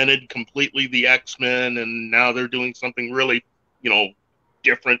reinvented completely the X-Men, and now they're doing something really,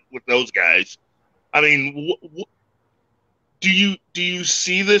 different with those guys. I mean, do you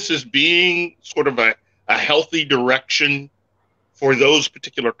see this as being sort of a healthy direction for those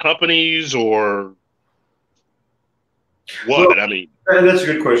particular companies, or what? Well, I mean, that's a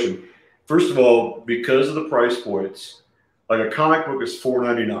good question. First of all, because of the price points, like a comic book is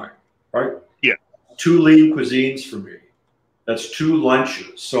 $4.99, right? Yeah. 2 lean cuisines for me. That's 2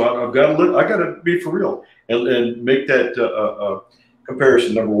 lunches. So I've got to I got to be for real and make that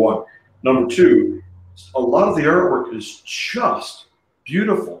comparison. Number one. Number two, a lot of the artwork is just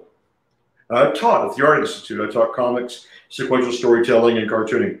beautiful. And I've taught at the Art Institute. I taught comics, sequential storytelling, and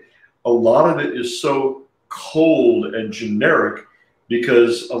cartooning. A lot of it is so cold and generic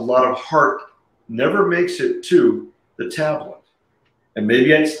because a lot of heart never makes it to the tablet. And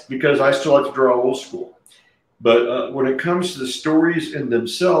maybe it's because I still like to draw old school. But when it comes to the stories in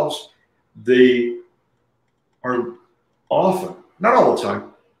themselves, they are often, not all the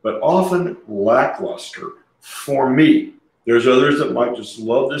time, but often lackluster for me. There's others that might just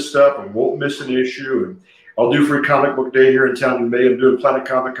love this stuff and won't miss an issue. And I'll do Free Comic Book Day here in town in May. I'm doing Planet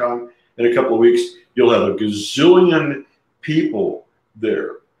Comic Con in a couple of weeks. You'll have a gazillion people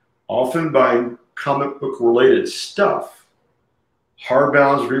there, often buying comic book related stuff,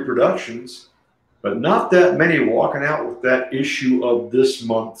 hardbound reproductions, but not that many walking out with that issue of this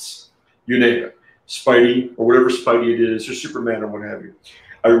month's, you name it, Spidey or whatever Spidey it is, or Superman or what have you.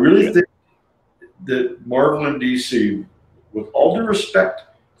 I really think that Marvel and DC, with all due respect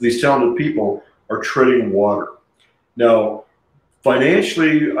to these talented people, are treading water. Now,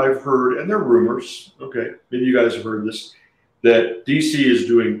 financially, I've heard, and there are rumors, okay, maybe you guys have heard this, that DC is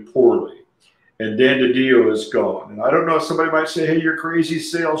doing poorly and Dan DiDio is gone. And I don't know, somebody might say, hey, your crazy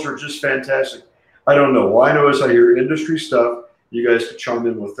sales are just fantastic. I don't know. All I know is I hear industry stuff. You guys can chime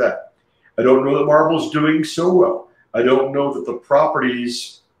in with that. I don't know that Marvel's doing so well. I don't know that the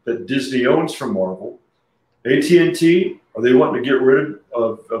properties that Disney owns from Marvel, AT&T, are they wanting to get rid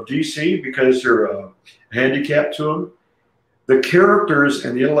of DC because they're handicapped to them? The characters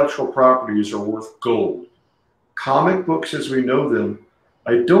and the intellectual properties are worth gold. Comic books as we know them,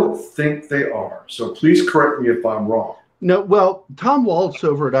 I don't think they are. So please correct me if I'm wrong. No, well, Tom Waltz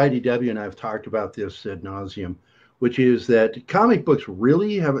over at IDW and I have talked about this ad nauseum, which is that comic books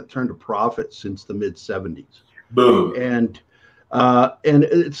really haven't turned a profit since the mid-'70s. Boom. And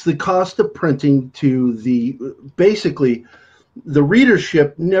it's the cost of printing to basically the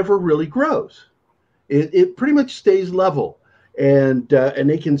readership never really grows. It pretty much stays level, and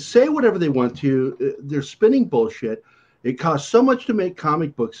they can say whatever they want to. They're spinning bullshit. It costs so much to make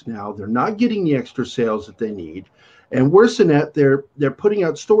comic books now. They're not getting the extra sales that they need. And worse than that, they're putting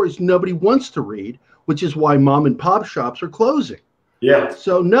out stories nobody wants to read, which is why mom and pop shops are closing. Yeah.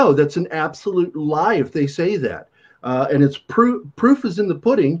 So no, that's an absolute lie if they say that. And it's proof is in the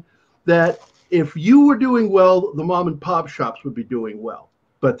pudding that if you were doing well, the mom and pop shops would be doing well,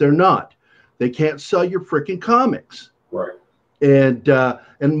 but they're not. They can't sell your freaking comics. Right. And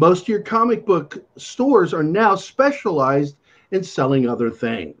most of your comic book stores are now specialized in selling other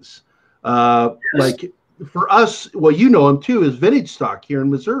things. Yes. Like for us, well, you know them too, is Vintage Stock here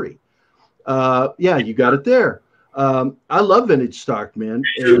in Missouri. Yeah, you got it there. I love Vintage Stock, man.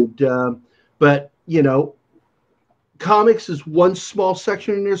 And but you know, comics is one small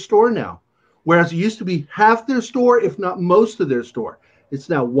section in their store now, whereas it used to be half their store, if not most of their store. It's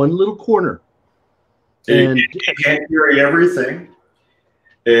now one little corner. And you can't carry everything,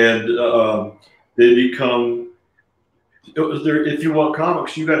 and they become. If you want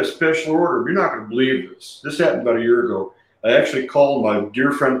comics, you got a special order. You're not going to believe this. This happened about a year ago. I actually called my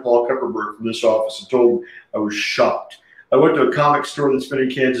dear friend Paul Kupperberg from this office and told him I was shocked. I went to a comic store that's been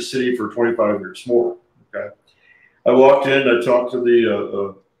in Kansas City for 25 years more. Okay, I walked in. I talked to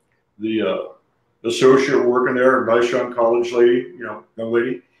the associate working there, a nice young college lady, young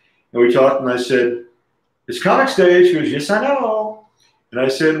lady, and we talked. And I said, "It's Comics Day." She goes, "Yes, I know." And I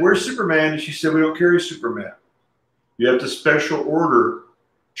said, "Where's Superman?" And she said, "We don't carry Superman. You have to special order."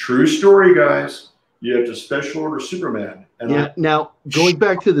 True story, guys. You have to special order Superman. And yeah. Now, going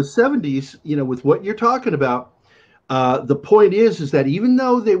back to the 70s, you know, with what you're talking about, the point is that even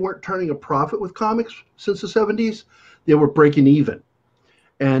though they weren't turning a profit with comics since the 70s, they were breaking even.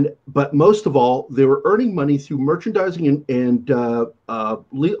 But most of all, they were earning money through merchandising and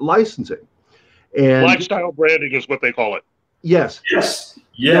licensing. And lifestyle branding is what they call it. Yes. Yes.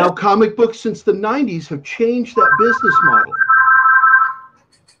 Yes. Now, comic books since the 90s have changed that business model.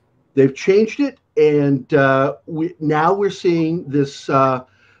 They've changed it, and now we're seeing this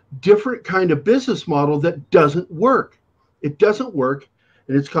different kind of business model that doesn't work. It doesn't work,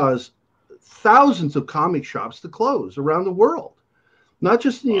 and it's caused thousands of comic shops to close around the world, not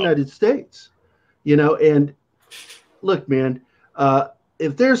just in the United States. You know, and look, man,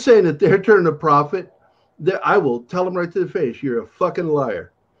 if they're saying that they're turning a profit, I will tell them right to the face, you're a fucking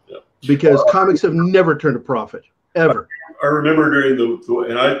liar. Yeah. Because comics have never turned a profit, ever. I remember during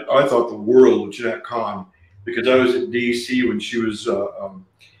and I thought the world of Jeanette Kahn because I was at DC when she was,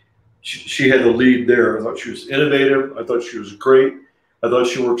 she had the lead there. I thought she was innovative. I thought she was great. I thought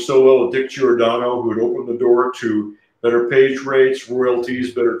she worked so well with Dick Giordano, who had opened the door to better page rates,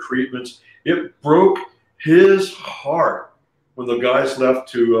 royalties, better treatments. It broke his heart when the guys left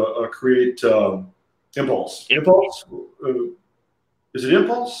to create Impulse. Impulse? Is it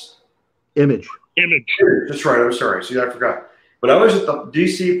Impulse? Image. That's right. I'm sorry. See, I forgot. But I was at the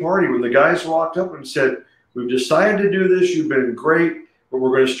DC party when the guys walked up and said, "We've decided to do this. You've been great, but we're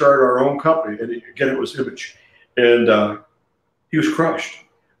going to start our own company." And again, it was Image. And he was crushed.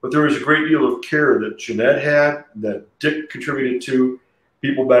 But there was a great deal of care that Jeanette had, that Dick contributed to,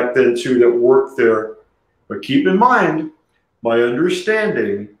 people back then too that worked there. But keep in mind, my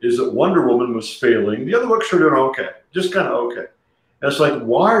understanding is that Wonder Woman was failing. The other books are doing okay, just kind of okay. And it's like,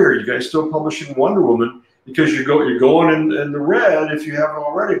 why are you guys still publishing Wonder Woman? Because you're going in the red if you haven't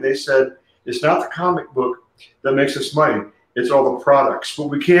already. They said, it's not the comic book that makes us money. It's all the products. But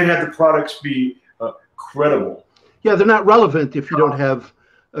we can't have the products be credible. Yeah, they're not relevant if you don't have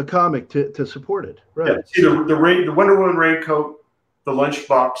a comic to support it. Right. Yeah, see, the Wonder Woman raincoat, the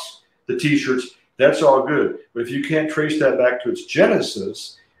lunchbox, the T-shirts, that's all good. But if you can't trace that back to its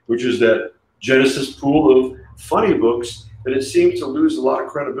genesis, which is that Genesis pool of funny books, then it seems to lose a lot of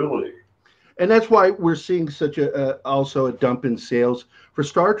credibility. And that's why we're seeing such also a dump in sales for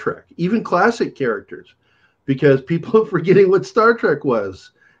Star Trek, even classic characters, because people are forgetting what Star Trek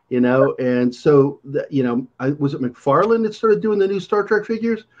was, you know. And so, was it McFarlane that started doing the new Star Trek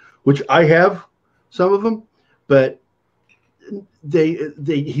figures, which I have some of them, but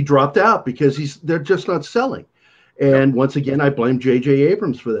he dropped out because they're just not selling. And once again, I blame J.J.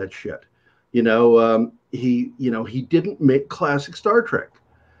 Abrams for that shit. He didn't make classic Star Trek.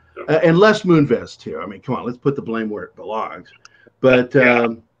 And Les Moonves here. I mean, come on, let's put the blame where it belongs. But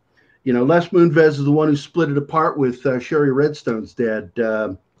Les Moonves is the one who split it apart with Sherry Redstone's dad,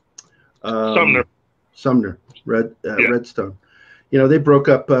 Sumner Redstone. They broke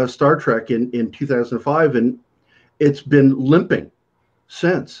up Star Trek in 2005, and it's been limping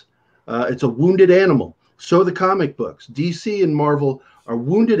since. It's a wounded animal. So the comic books, DC and Marvel, are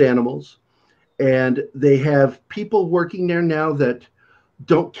wounded animals, and they have people working there now that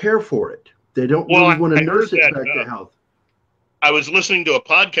don't care for it. They don't really want to nurse it back to health. I was listening to a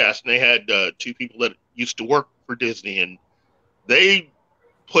podcast, and they had two people that used to work for Disney, and they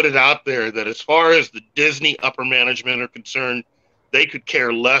put it out there that as far as the Disney upper management are concerned, they could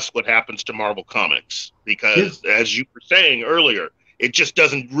care less what happens to Marvel Comics because, as you were saying earlier, it just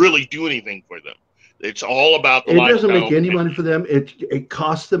doesn't really do anything for them. It's all about the lifestyle. It doesn't make any money for them. It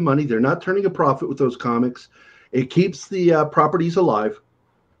costs them money. They're not turning a profit with those comics. It keeps the properties alive.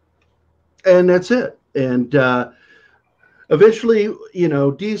 And that's it. And eventually,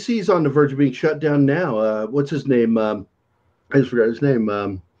 DC's on the verge of being shut down now. What's his name? I just forgot his name.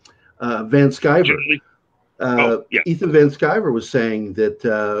 Van Sciver. Ethan Van Sciver was saying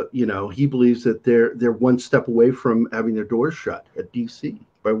that he believes that they're one step away from having their doors shut at DC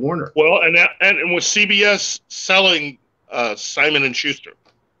by Warner. Well, and with CBS selling Simon and Schuster.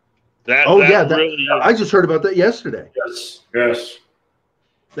 I just heard about that yesterday. Yes.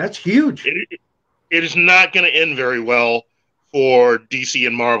 That's huge. It is not going to end very well for DC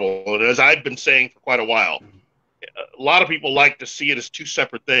and Marvel. And as I've been saying for quite a while, a lot of people like to see it as two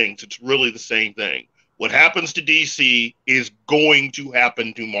separate things. It's really the same thing. What happens to DC is going to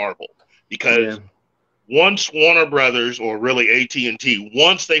happen to Marvel because once Warner Brothers, or really AT&T,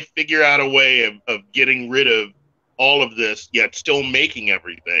 once they figure out a way of getting rid of all of this, yet still making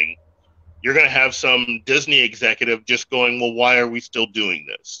everything, you're going to have some Disney executive just going, well, why are we still doing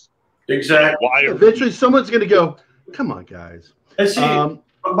this? Exactly. Eventually someone's going to go, come on, guys. And see,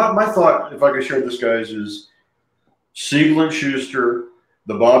 my thought, if I could share this, guys, is Siegel and Schuster,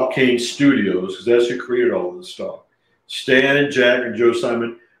 the Bob Kane Studios, because that's who created all of this stuff. Stan and Jack and Joe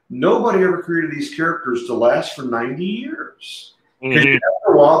Simon, nobody ever created these characters to last for 90 years. Because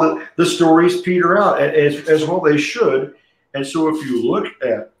after a while, the stories peter out, as well they should. And so if you look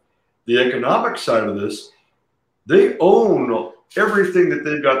at the economic side of this, they own everything that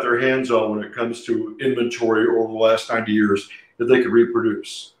they've got their hands on when it comes to inventory over the last 90 years that they could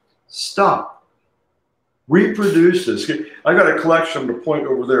reproduce. Stop. Reproduce this. I got a collection to point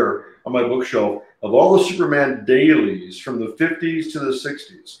over there on my bookshelf of all the Superman dailies from the 50s to the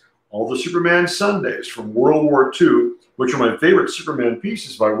 60s, all the Superman Sundays from World War II, which are my favorite Superman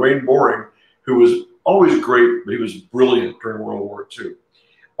pieces by Wayne Boring, who was always great, but he was brilliant during World War II.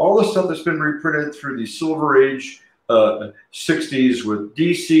 All the stuff that's been reprinted through the Silver Age 60s with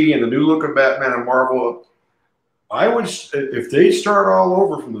DC and the new look of Batman and Marvel, I would, if they start all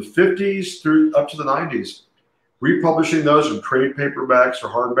over from the 50s through up to the 90s, republishing those in trade paperbacks or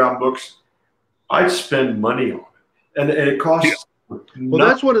hardbound books, I'd spend money on it. And it costs Well,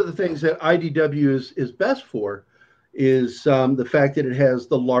 that's one of the things that IDW is best for, is the fact that it has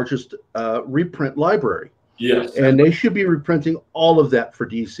the largest reprint library. Yes. And they should be reprinting all of that for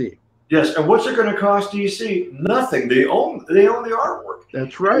DC. Yes, and what's it going to cost DC? Nothing. They own the artwork.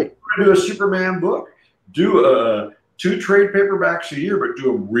 That's right. We're going to do a Superman book, do 2 trade paperbacks a year, but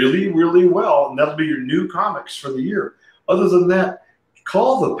do them really, really well, and that'll be your new comics for the year. Other than that,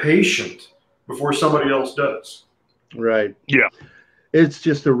 call the patient before somebody else does. Right. Yeah. It's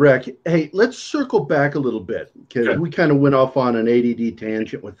just a wreck. Hey, let's circle back a little bit, because we kind of went off on an ADD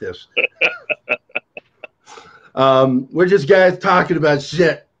tangent with this. We're just guys talking about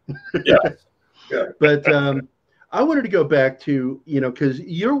shit. Yeah. Yeah. But I wanted to go back to, because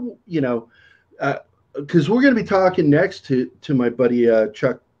you're, because we're going to be talking next to my buddy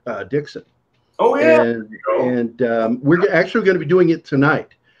Chuck Dixon. Oh, yeah. And we're actually going to be doing it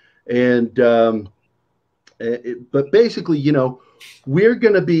tonight. And but basically, we're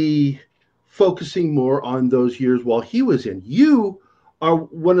going to be focusing more on those years while he was in. You are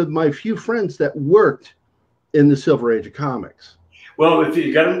one of my few friends that worked in the Silver Age of comics. Well, if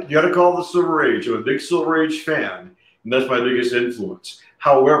you got to call the Silver Age. I'm a big Silver Age fan, and that's my biggest influence.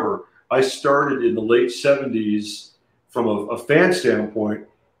 However, I started in the late 70s from a fan standpoint,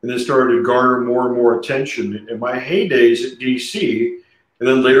 and then started to garner more and more attention. In my heydays at DC, and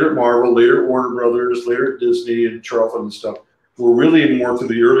then later at Marvel, later at Warner Brothers, later at Disney and Charlton and stuff, were really more to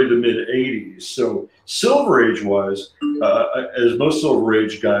the early to mid 80s. So Silver Age wise, as most Silver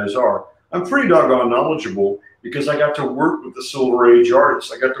Age guys are, I'm pretty doggone knowledgeable, because I got to work with the Silver Age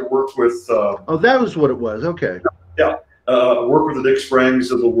artists. I got to work with... oh, that was what it was. Okay. Yeah. Work with the Dick Sprangs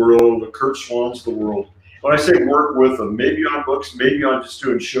of the world, the Kurt Swans of the world. When I say work with them, maybe on books, maybe on just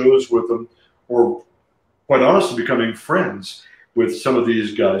doing shows with them, or quite honestly becoming friends with some of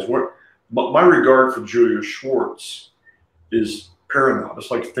these guys. My regard for Julius Schwartz is paramount.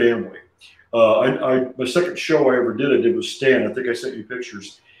 It's like family. My second show I ever did, I did with Stan. I think I sent you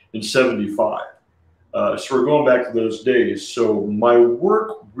pictures in '75. So we're going back to those days. So my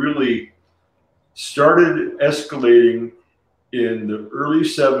work really started escalating in the early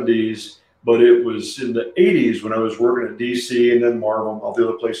 70s, but it was in the 80s when I was working at DC and then Marvel and all the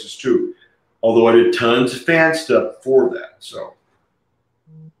other places too. Although I did tons of fan stuff for that. So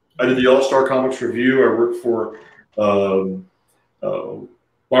I did the All-Star Comics Review. I worked for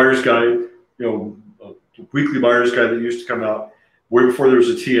Buyer's Guide, weekly Buyer's Guide that used to come out. Way before there was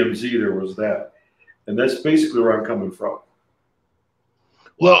a TMZ, there was that. And that's basically where I'm coming from.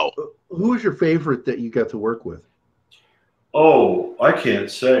 Well, who was your favorite that you got to work with? Oh, I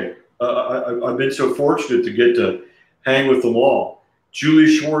can't say. I've been so fortunate to get to hang with them all.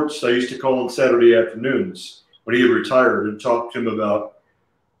 Julie Schwartz, I used to call on Saturday afternoons when he had retired and talk to him about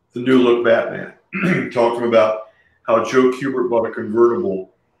the new look Batman. Talk to him about how Joe Kubert bought a convertible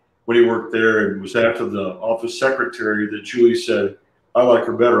when he worked there, and was after the office secretary that Julie said, I like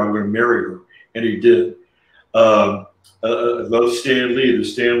her better, I'm going to marry her. And he did. I love Stan Lee. The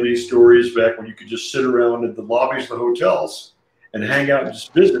Stan Lee stories back when you could just sit around in the lobbies of the hotels and hang out and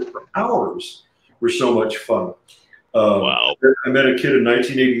just visit for hours were so much fun. Wow. I met a kid in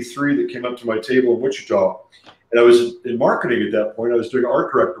 1983 that came up to my table in Wichita, and I was in marketing at that point. I was doing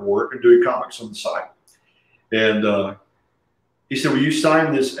art director work and doing comics on the side. And he said, will you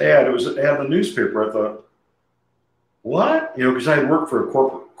sign this ad? It was an ad in the newspaper. I thought, what? Because I had worked for a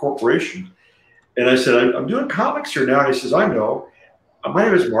corporation. And I said, I'm doing comics here now. And he says, I know. My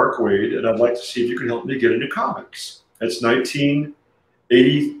name is Mark Wade, and I'd like to see if you can help me get into comics. That's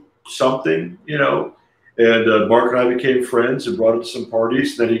 1980-something, And Mark and I became friends and brought him to some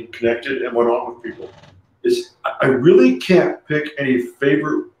parties. Then he connected and went on with people. I really can't pick any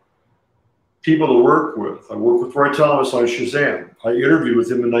favorite people to work with. I worked with Roy Thomas on Shazam. I interviewed with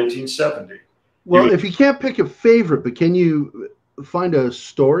him in 1970. Well, if you can't pick a favorite, but can you find a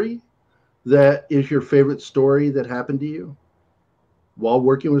story that is your favorite story that happened to you while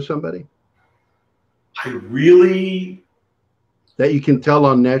working with somebody? That you can tell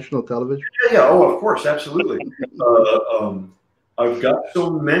on national television? Yeah. Oh, of course. Absolutely. I've got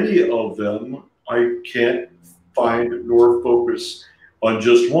so many of them, I can't find nor focus on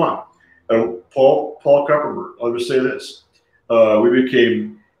just one. Paul Kupperberg, I'll just say this. We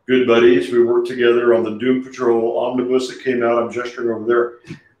became good buddies. We worked together on the Doom Patrol omnibus that came out. I'm gesturing over there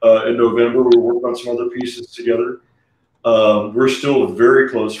in November. We worked on some other pieces together. We're still very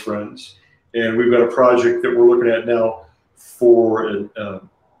close friends. And we've got a project that we're looking at now for an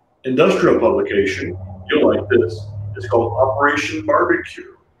industrial publication. You'll like this. It's called Operation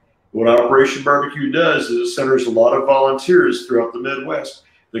Barbecue. What Operation Barbecue does is it centers a lot of volunteers throughout the Midwest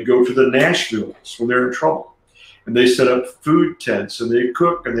that go to the Nashvilles when they're in trouble. And they set up food tents, and they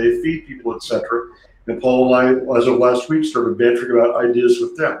cook, and they feed people, etc. And Paul and I, as of last week, started bantering about ideas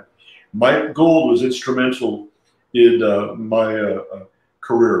with them. Mike Gold was instrumental in my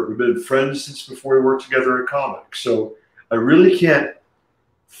career. We've been friends since before we worked together in comics. So I really can't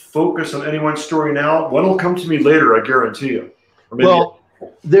focus on any one story now. One will come to me later, I guarantee you. Well,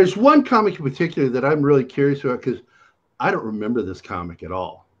 there's one comic in particular that I'm really curious about because I don't remember this comic at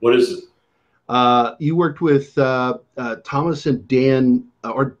all. What is it? You worked with Thomas and Dan,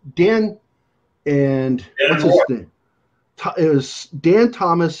 or Dan and what's his name? It was Dan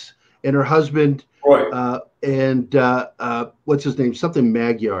Thomas and her husband, Roy. And what's his name? Something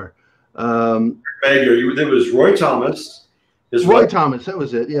Magyar. Magyar. There was Roy Thomas. Roy Thomas, that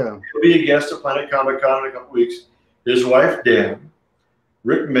was it. Yeah. He'll be a guest at Planet Comic Con in a couple weeks. His wife Dan,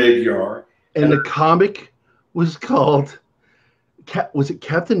 Rick Magyar, and the comic was called. Was it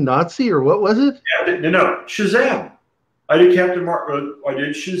Captain Nazi or what was it? No, Shazam. I did Captain Marvel. I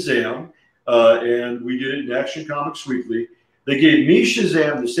did Shazam, and we did it in Action Comics Weekly. They gave me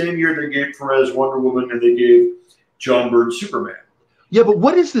Shazam the same year they gave Perez Wonder Woman, and they gave John Byrne Superman. Yeah, but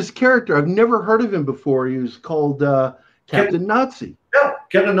what is this character? I've never heard of him before. He was called Captain Nazi. Yeah,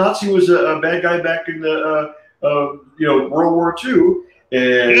 Captain Nazi was a bad guy back in the World War II,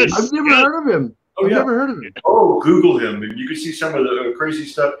 and I've never heard of him. Oh, I've yeah. never heard of him. Oh, Google him, and you can see some of the crazy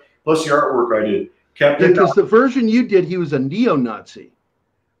stuff, plus the artwork I did. Because the version you did, he was a neo-Nazi.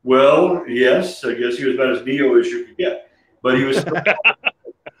 Well, yes, I guess he was about as neo as you could get. But he was a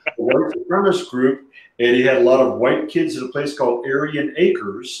white supremacist group, and he had a lot of white kids at a place called Aryan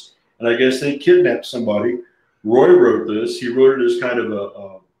Acres, and I guess they kidnapped somebody. Roy wrote this. He wrote it as kind of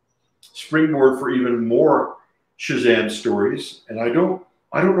a springboard for even more Shazam stories, and I don't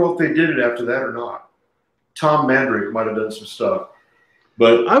know if they did it after that or not. Tom Mandrake might have done some stuff.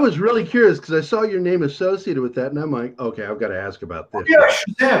 But I was really curious because I saw your name associated with that, and I'm like, okay, I've got to ask about this. Yeah,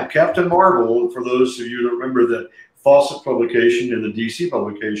 Shazam, Captain Marvel, for those of you that remember the Fawcett publication and the DC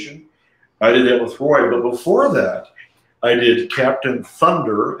publication. I did that with Roy. But before that, I did Captain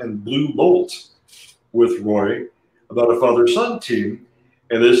Thunder and Blue Bolt with Roy about a father-son team.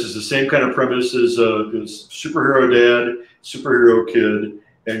 And this is the same kind of premise as superhero dad, superhero kid,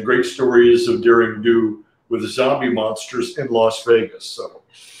 and great stories of daring do with zombie monsters in Las Vegas. So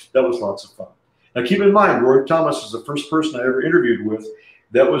that was lots of fun. Now keep in mind, Roy Thomas was the first person I ever interviewed with.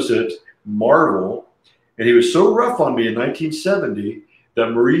 That was at Marvel. And he was so rough on me in 1970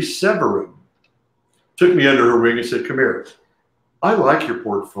 that Marie Severin took me under her wing and said, come here, I like your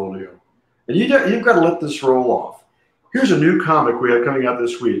portfolio. And you've got to let this roll off. Here's a new comic we have coming out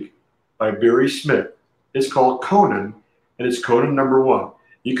this week by Barry Smith. It's called Conan, and it's Conan #1.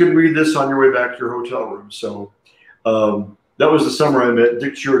 You can read this on your way back to your hotel room. So that was the summer I met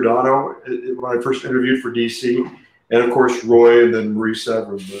Dick Giordano when I first interviewed for DC, and of course Roy, and then Marie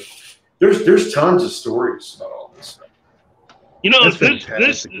Severin. But there's tons of stories about all this stuff. You know, That's this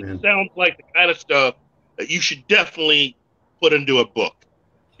fantastic, sounds like the kind of stuff that you should definitely put into a book,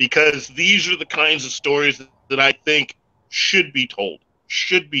 because these are the kinds of stories that I think should be told,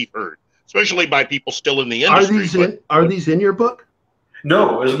 should be heard, especially by people still in the industry. Are these in your book?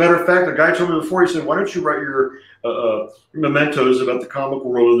 No, as a matter of fact, the guy told me before, he said, why don't you write your mementos about the comic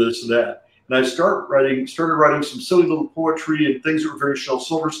world and this and that? And I started writing some silly little poetry and things that were very Shel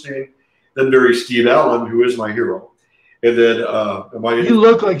Silverstein, then very Steve Allen, who is my hero. And then You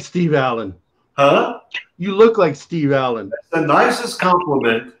look like Steve Allen. Huh? You look like Steve Allen. That's the nicest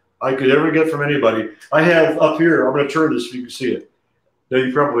compliment I could ever get from anybody. I have up here, I'm going to turn this so you can see it. No,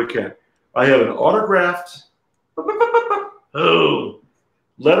 you probably can't. I have an autographed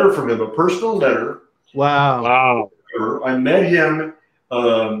letter from him, a personal letter. Wow. I met him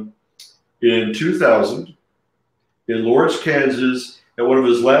in 2000 in Lawrence, Kansas, at one of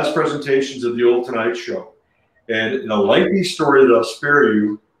his last presentations of the Old Tonight Show. And in a lengthy story that I'll spare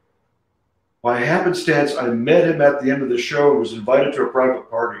you, by happenstance, I met him at the end of the show and was invited to a private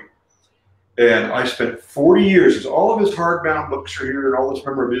party. And I spent 40 years, because all of his hardbound books are here and all this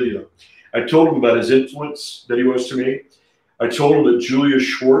memorabilia. I told him about his influence that he was to me. I told him that Julius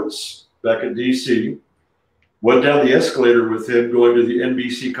Schwartz, back at DC, went down the escalator with him going to the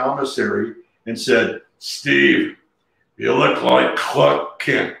NBC commissary and said, Steve, you look like Clark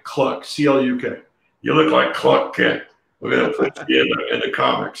Kent. Cluck, C-L-U-K. You look like Clark Kent. We're going to put you in the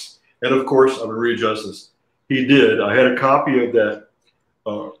comics. And of course, I'm going to readjust this. He did. I had a copy of that.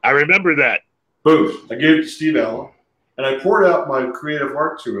 I remember that. Boom. I gave it to Steve Allen, and I poured out my creative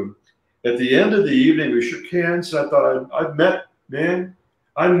heart to him. At the end of the evening, we shook hands. And I thought, I've met, man,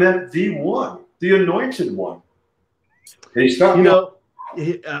 I met the one, the anointed one. And he stopped You me. know,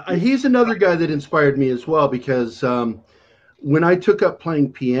 he's another guy that inspired me as well, because when I took up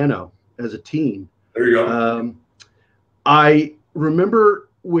playing piano as a teen, There you go. I remember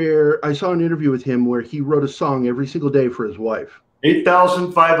where I saw an interview with him where he wrote a song every single day for his wife.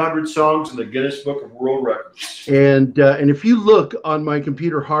 8,500 songs in the Guinness Book of World Records. And if you look on my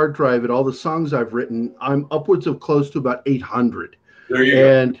computer hard drive at all the songs I've written, I'm upwards of close to about 800. There you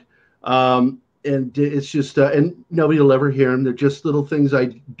go. And it's just and nobody will ever hear them. They're just little things I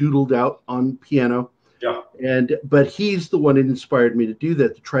doodled out on piano. Yeah. But he's the one that inspired me to do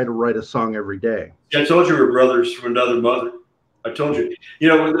that, to try to write a song every day. Yeah, I told you we're brothers from another mother. I told you. You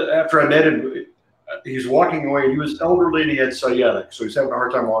know, after I met him, he's walking away. He was elderly and he had sciatic, so he's having a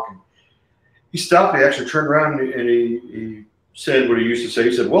hard time walking. He stopped. He actually turned around and he said what he used to say.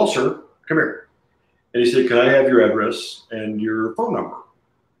 He said, "Well, sir, come here." And he said, "Can I have your address and your phone number?"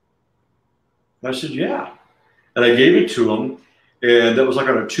 And I said, "Yeah." And I gave it to him. And that was like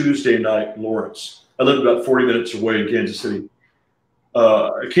on a Tuesday night in Lawrence. I lived about 40 minutes away in Kansas City.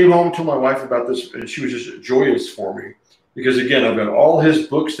 I came home, told my wife about this, and she was just joyous for me. Because again, I've got all his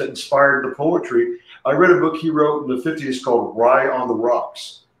books that inspired the poetry. I read a book he wrote in the 50s called Rye on the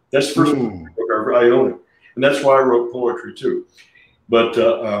Rocks. That's the first book I own it. And that's why I wrote poetry too. But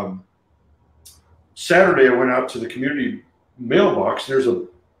Saturday I went out to the community mailbox. There's a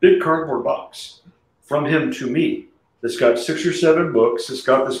big cardboard box from him to me. It's got 6 or 7 books. It's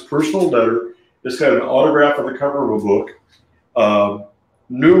got this personal letter. It's got an autograph on the cover of a book.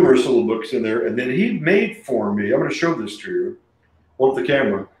 Numerous little books in there. And then he made for me, I'm going to show this to you, hold up the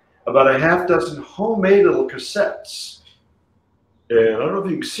camera, about a half dozen homemade little cassettes. And I don't know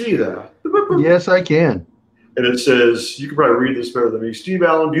if you can see that. Yes, I can. And it says, you can probably read this better than me, Steve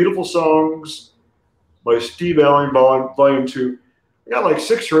Allen, Beautiful Songs by Steve Allen, Volume 2. I got like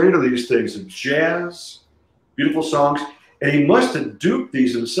 6 or 8 of these things of jazz, beautiful songs. And he must have duped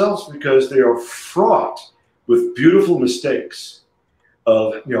these himself because they are fraught with beautiful mistakes.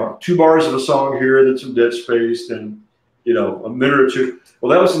 Of 2 bars of a song here, then some dead space, and a minute or two. Well,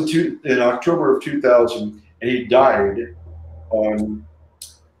 that was in October of 2000, and he died on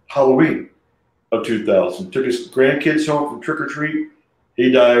Halloween of 2000. Took his grandkids home from trick or treat. He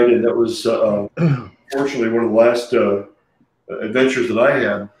died, and that was fortunately one of the last adventures that I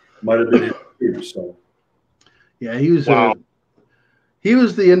had. Might have been him. So yeah, he was. Wow. He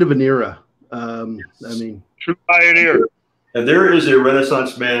was the end of an era. I mean, true pioneer. And there is a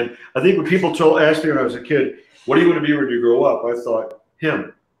Renaissance man. I think when people asked me when I was a kid, what do you want to be when you grow up? I thought,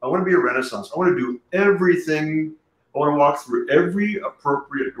 him. I want to be a Renaissance. I want to do everything. I want to walk through every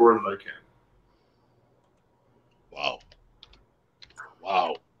appropriate door that I can.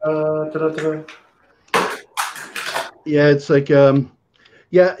 Wow. Yeah, it's like,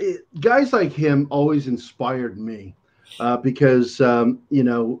 guys like him always inspired me. Because, and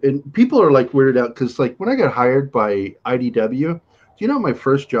people are like weirded out because, like, when I got hired by IDW, do you know what my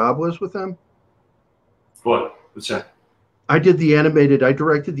first job was with them? What? What's that? I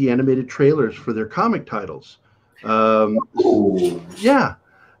directed the animated trailers for their comic titles. Yeah.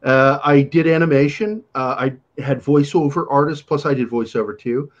 I did animation. I had voiceover artists, plus I did voiceover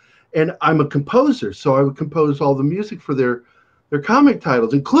too. And I'm a composer, so I would compose all the music for their comic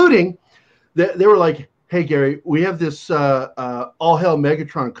titles, including they were like, "Hey, Gary, we have this All Hail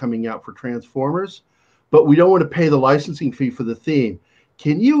Megatron coming out for Transformers, but we don't want to pay the licensing fee for the theme.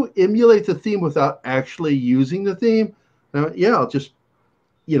 Can you emulate the theme without actually using the theme?" Yeah, I'll just,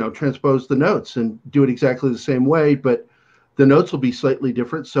 transpose the notes and do it exactly the same way, but the notes will be slightly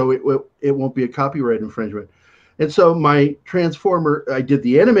different, so it won't be a copyright infringement. And so my Transformer, I did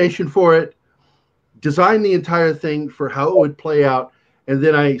the animation for it, designed the entire thing for how it would play out, and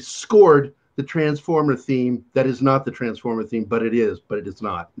then I scored the Transformer theme. That is not the Transformer theme, but it is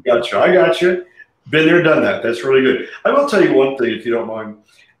not. Gotcha. I got you. Been there, done that. That's really good. I will tell you one thing, if you don't mind.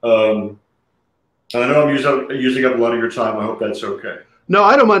 I know I'm using up a lot of your time. I hope that's okay. No,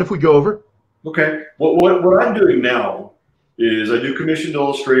 I don't mind if we go over. Okay. What I'm doing now is I do commissioned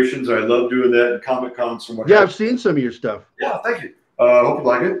illustrations. I love doing that at Comic Cons and what. Yeah, I've seen some of your stuff. Yeah, thank you. Hope you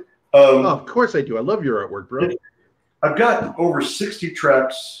like it. Of course I do. I love your artwork, bro. I've got over 60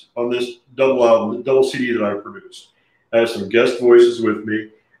 tracks on this double CD that I produced. I have some guest voices with me.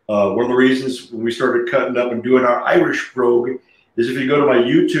 One of the reasons when we started cutting up and doing our Irish brogue is if you go to my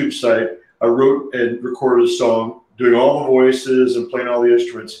YouTube site, I wrote and recorded a song doing all the voices and playing all the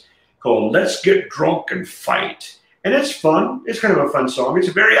instruments called Let's Get Drunk and Fight. And it's fun. It's kind of a fun song. It's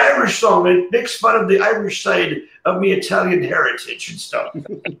a very Irish song. It makes fun of the Irish side of me Italian heritage and stuff.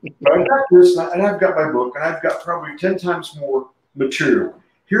 But I've got this, and I've got my book, and I've got probably 10 times more material.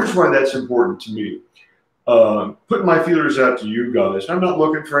 here's why that's important to me. Putting my feelers out to you guys. I'm not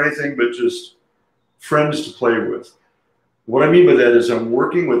looking for anything but just friends to play with. What I mean by that is I'm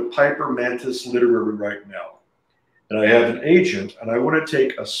working with Piper Mantis Literary right now. And I have an agent, and I want to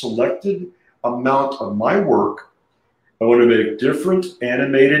take a selected amount of my work. I want to make different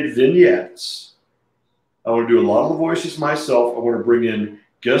animated vignettes. I want to do a lot of the voices myself. I want to bring in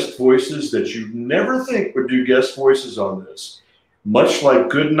guest voices that you never think would do guest voices on this. Much like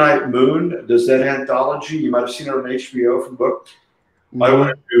Goodnight Moon does that anthology. You might have seen it on HBO from book. Mm-hmm. I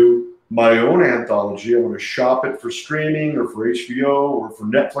want to do my own anthology. I want to shop it for streaming or for HBO or for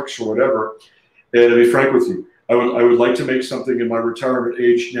Netflix or whatever. And to be frank with you, I would like to make something in my retirement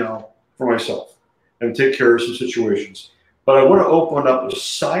age now for myself and take care of some situations. But I want to open up a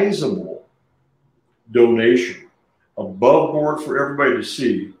sizable donation above board for everybody to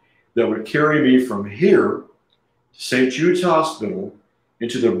see that would carry me from here to St. Jude's Hospital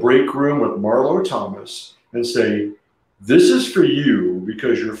into the break room with Marlo Thomas and say, this is for you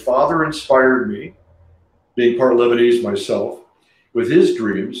because your father inspired me, being part Lebanese myself, with his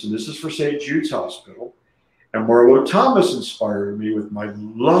dreams, and this is for St. Jude's Hospital. And Marlo Thomas inspired me with my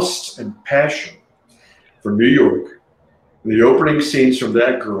lust and passion for New York. The opening scenes from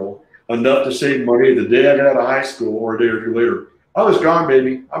that girl, enough to save money the day I got out of high school or a day or two later. I was gone,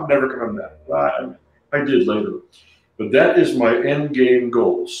 baby. I'm never coming back. I did later. But that is my end game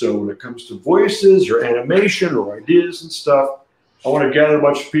goal. So when it comes to voices or animation or ideas and stuff, I want to gather a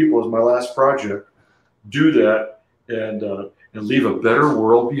bunch of people as my last project, do that, and leave a better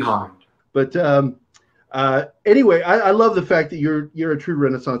world behind. But anyway, I love the fact that you're a true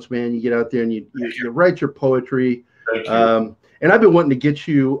Renaissance man. You get out there and you write your poetry. Thank you. And I've been wanting to get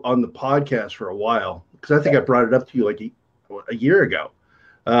you on the podcast for a while because I think I brought it up to you like a year ago.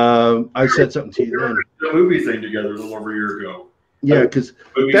 I said something to you then. The movie thing together a little over a year ago. Yeah, because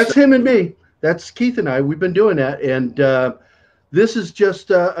that's him and me. That's Keith and I. We've been doing that. And this is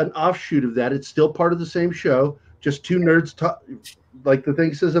just an offshoot of that. It's still part of the same show. Just two nerds, like the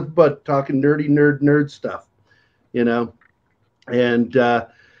thing says, but talking nerdy nerd stuff, you know? And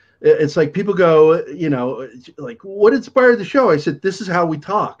it's like people go, you know, like, what inspired the show? I said, this is how we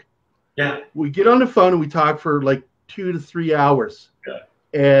talk. Yeah. We get on the phone and we talk for like 2 to 3 hours. Yeah.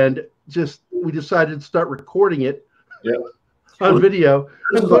 And we decided to start recording it on video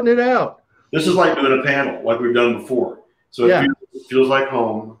and putting it out. This is like doing a panel like we've done before. So it feels like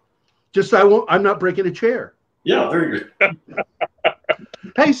home. Just I'm not breaking a chair. Yeah, very good.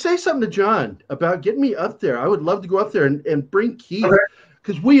 Hey, say something to John about getting me up there. I would love to go up there and bring Keith.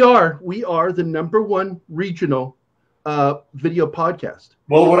 Because we are the #1 regional video podcast.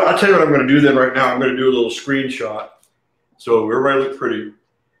 Well, I'll tell you what I'm going to do then right now. I'm going to do a little screenshot so everybody looks pretty.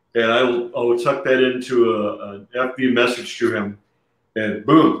 And I will tuck that into an FB message to him. And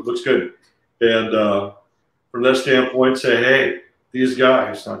boom, looks good. And from that standpoint, say, hey, these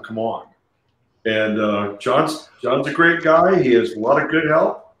guys, now come on. And John's a great guy. He has a lot of good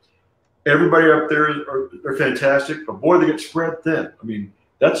help. Everybody up there are fantastic, but boy, they get spread thin. I mean,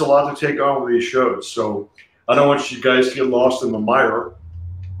 that's a lot to take on with these shows. So I don't want you guys to get lost in the mire.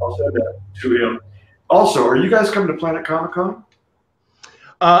 I'll say that to him. Also, are you guys coming to Planet Comic Con?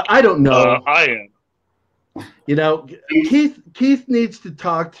 I don't know. I am. You know, Keith needs to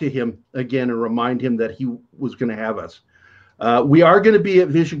talk to him again and remind him that he was going to have us. We are going to be at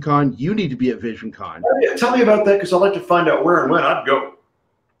VisionCon. You need to be at VisionCon. Tell me about that because I'd like to find out where and when I'd go.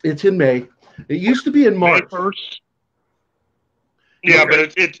 It's in May. It used to be in March. May 1st. Yeah,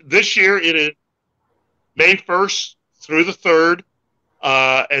 but it's this year it is May 1st through the 3rd,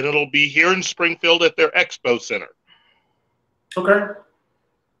 and it'll be here in Springfield at their Expo Center. Okay.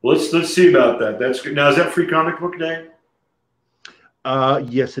 Well, let's see about that. That's good. Now, is that Free Comic Book Day?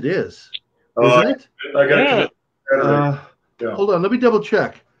 Yes, it is. Isn't it? I got to. Hold on, let me double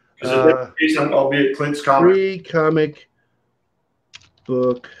check. I'll be at Clint's Comic. Free Comic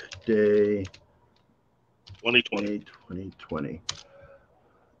Book Day 2020.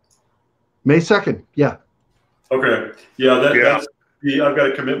 May 2nd. Yeah. Okay. Yeah. That's I've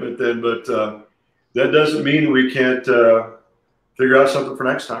got a commitment then, but that doesn't mean we can't figure out something for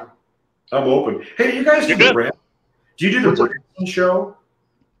next time. I'm open. Hey, you guys do the Branson? Do you do the Branson show?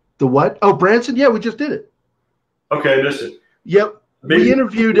 The what? Oh, Branson. Yeah, we just did it. Okay, I missed it. Yep. Maybe. We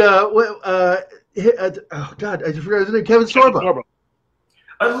interviewed. Oh God, I forgot his name. Kevin Sorbo.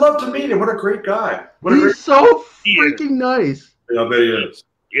 I'd love to meet him. What a great guy. He's so freaking nice. Yeah, I bet he is.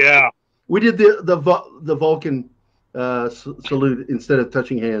 Yeah. We did the Vulcan salute instead of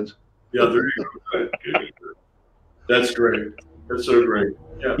touching hands. Yeah, there you go. That's great. That's so great.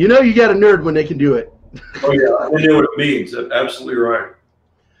 Yeah. You know, you got a nerd when they can do it. Oh yeah, I know what it means. That's absolutely right.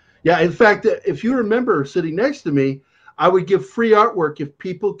 Yeah, in fact, if you remember sitting next to me, I would give free artwork if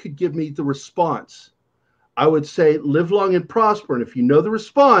people could give me the response. I would say, live long and prosper. And if you know the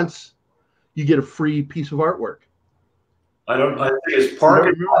response, you get a free piece of artwork. I think it's part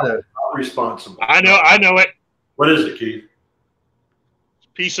of that. Not responsible. I know it. What is it, Keith?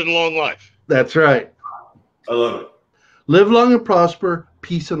 Peace and long life. That's right. I love it. Live long and prosper,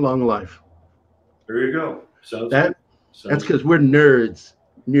 peace and long life. There you go. Sounds good. That's because we're nerds.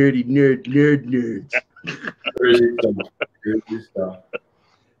 Nerds. Crazy stuff.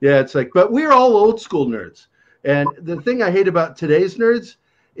 Yeah, it's like, but we're all old school nerds. And the thing I hate about today's nerds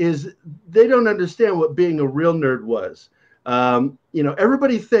is they don't understand what being a real nerd was.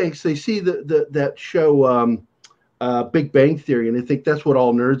 Everybody thinks they see that show Big Bang Theory, and they think that's what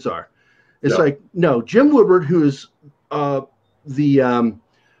all nerds are. It's like, no, Jim Woodward, who is the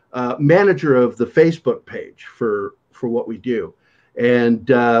manager of the Facebook page for what we do. And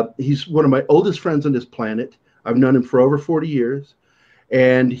he's one of my oldest friends on this planet. I've known him for over 40 years.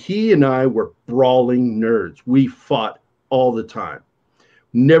 And he and I were brawling nerds. We fought all the time.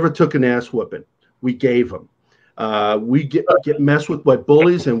 Never took an ass whooping. We gave them. We get messed with by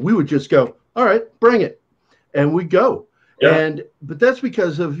bullies, and we would just go, all right, bring it. And we go. Yeah. But that's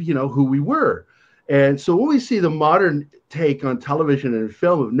because of, who we were. And so when we see the modern take on television and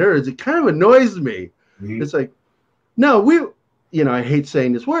film of nerds, it kind of annoys me. Mm-hmm. It's like, no, I hate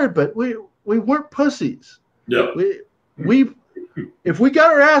saying this word, but we weren't pussies. Yeah. If we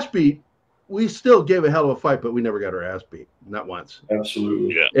got our ass beat, we still gave a hell of a fight, but we never got our ass beat. Not once.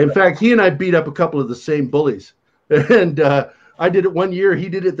 Absolutely. Yeah. In fact, he and I beat up a couple of the same bullies. And I did it one year, he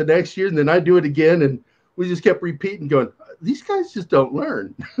did it the next year, and then I do it again. And we just kept repeating, going, these guys just don't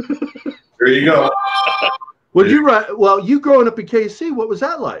learn. There you go. You growing up in KC, what was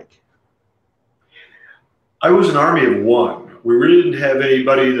that like? I was an army of one. We really didn't have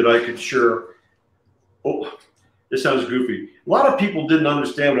anybody that I could share. Oh, this sounds goofy. A lot of people didn't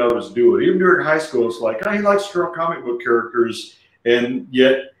understand what I was doing. Even during high school, it's like, he likes to draw comic book characters. And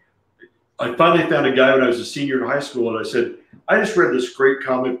yet, I finally found a guy when I was a senior in high school, and I said, I just read this great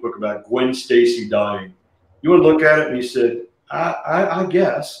comic book about Gwen Stacy dying. You want to look at it? And he said, I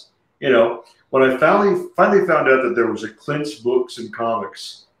guess. When I finally found out that there was a Clint's Books and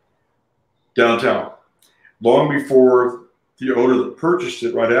Comics downtown, long before the owner that purchased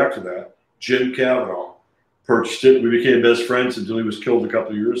it right after that, Jim Cavanaugh, purchased it. We became best friends until he was killed a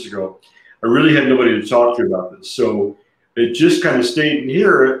couple of years ago. I really had nobody to talk to about this. So it just kind of stayed in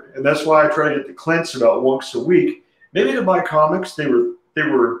here. And that's why I try to get the Clint's about once a week. Maybe to buy comics, they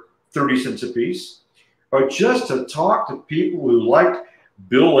were 30 cents a piece. Or just to talk to people who liked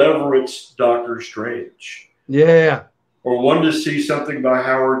Bill Everett's Doctor Strange. Yeah. Or wanted to see something by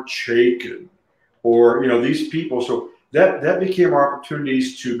Howard Chaykin. Or, these people. So that became our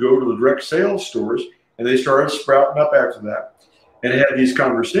opportunities to go to the direct sales stores, and they started sprouting up after that and had these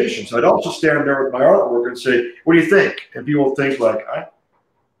conversations. I'd also stand there with my artwork and say, what do you think? And people would think like,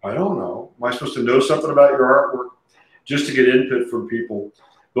 I don't know. Am I supposed to know something about your artwork? Just to get input from people.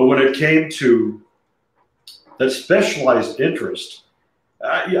 But when it came to that specialized interest,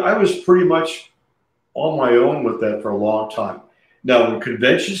 I was pretty much on my own with that for a long time. Now, when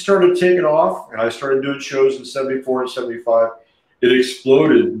conventions started taking off, and I started doing shows in 74 and 75, it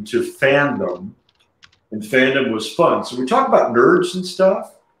exploded into fandom, and fandom was fun. So we talk about nerds and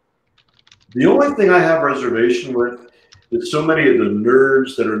stuff. The only thing I have reservation with is so many of the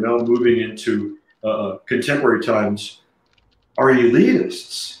nerds that are now moving into contemporary times are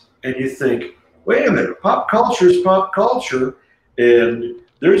elitists. And you think, wait a minute, pop culture is pop culture, and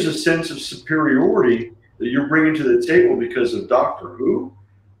there's a sense of superiority that you're bringing to the table because of Doctor Who.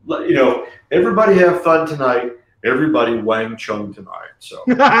 Everybody have fun tonight. Everybody Wang Chung tonight. So.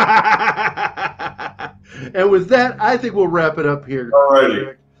 And with that, I think we'll wrap it up here. All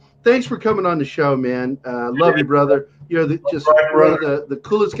righty. Thanks for coming on the show, man. Love you, brother. You're one of the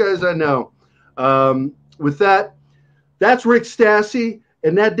coolest guys I know. With that, that's Rick Stasi,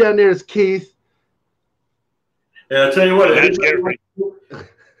 and that down there is Keith. And I'll tell you what, that's Gerry.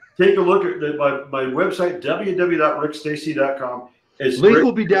 Take a look at my website, www.rickstacy.com. Link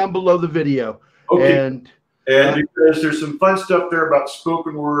will be down below the video. Okay. And because there's some fun stuff there about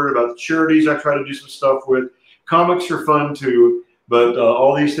spoken word, about charities I try to do some stuff with. Comics are fun too, but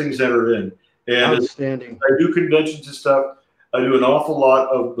all these things enter in. And outstanding. I do conventions and stuff. I do an awful lot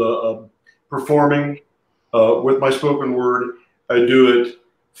of performing with my spoken word. I do it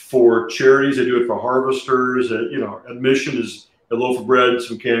for charities. I do it for harvesters. Admission is a loaf of bread,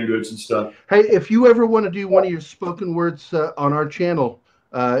 some canned goods and stuff. Hey, if you ever want to do one of your spoken words on our channel,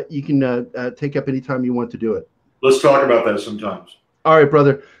 you can take up any time you want to do it. Let's talk about that sometimes. All right,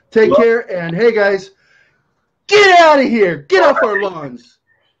 brother. Take care. And hey, guys, get out of here. Get off our lawns.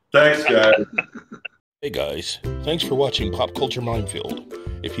 Thanks, guys. Hey guys, thanks for watching Pop Culture Minefield.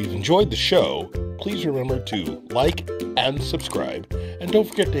 If you've enjoyed the show, please remember to like and subscribe, and don't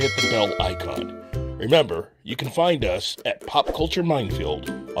forget to hit the bell icon. Remember, you can find us at Pop Culture Minefield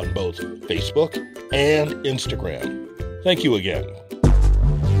on both Facebook and Instagram. Thank you again.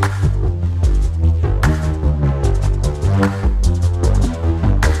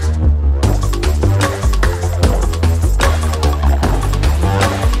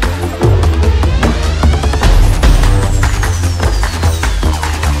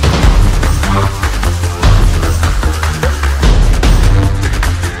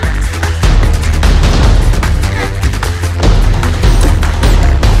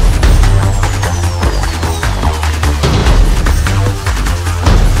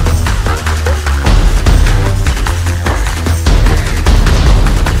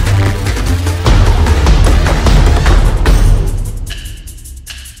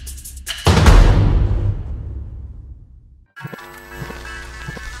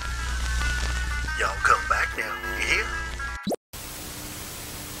 Y'all come back now, you hear?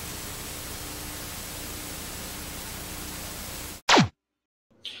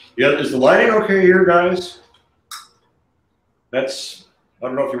 Yeah, is the lighting okay here, guys? That's, I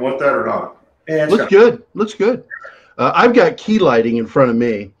don't know if you want that or not. Yeah, Looks good. Looks good. I've got key lighting in front of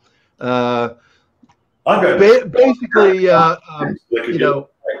me. I've got Basically, you know,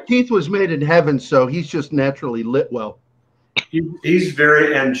 Keith was made in heaven, so he's just naturally lit well. he's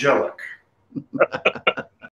very angelic.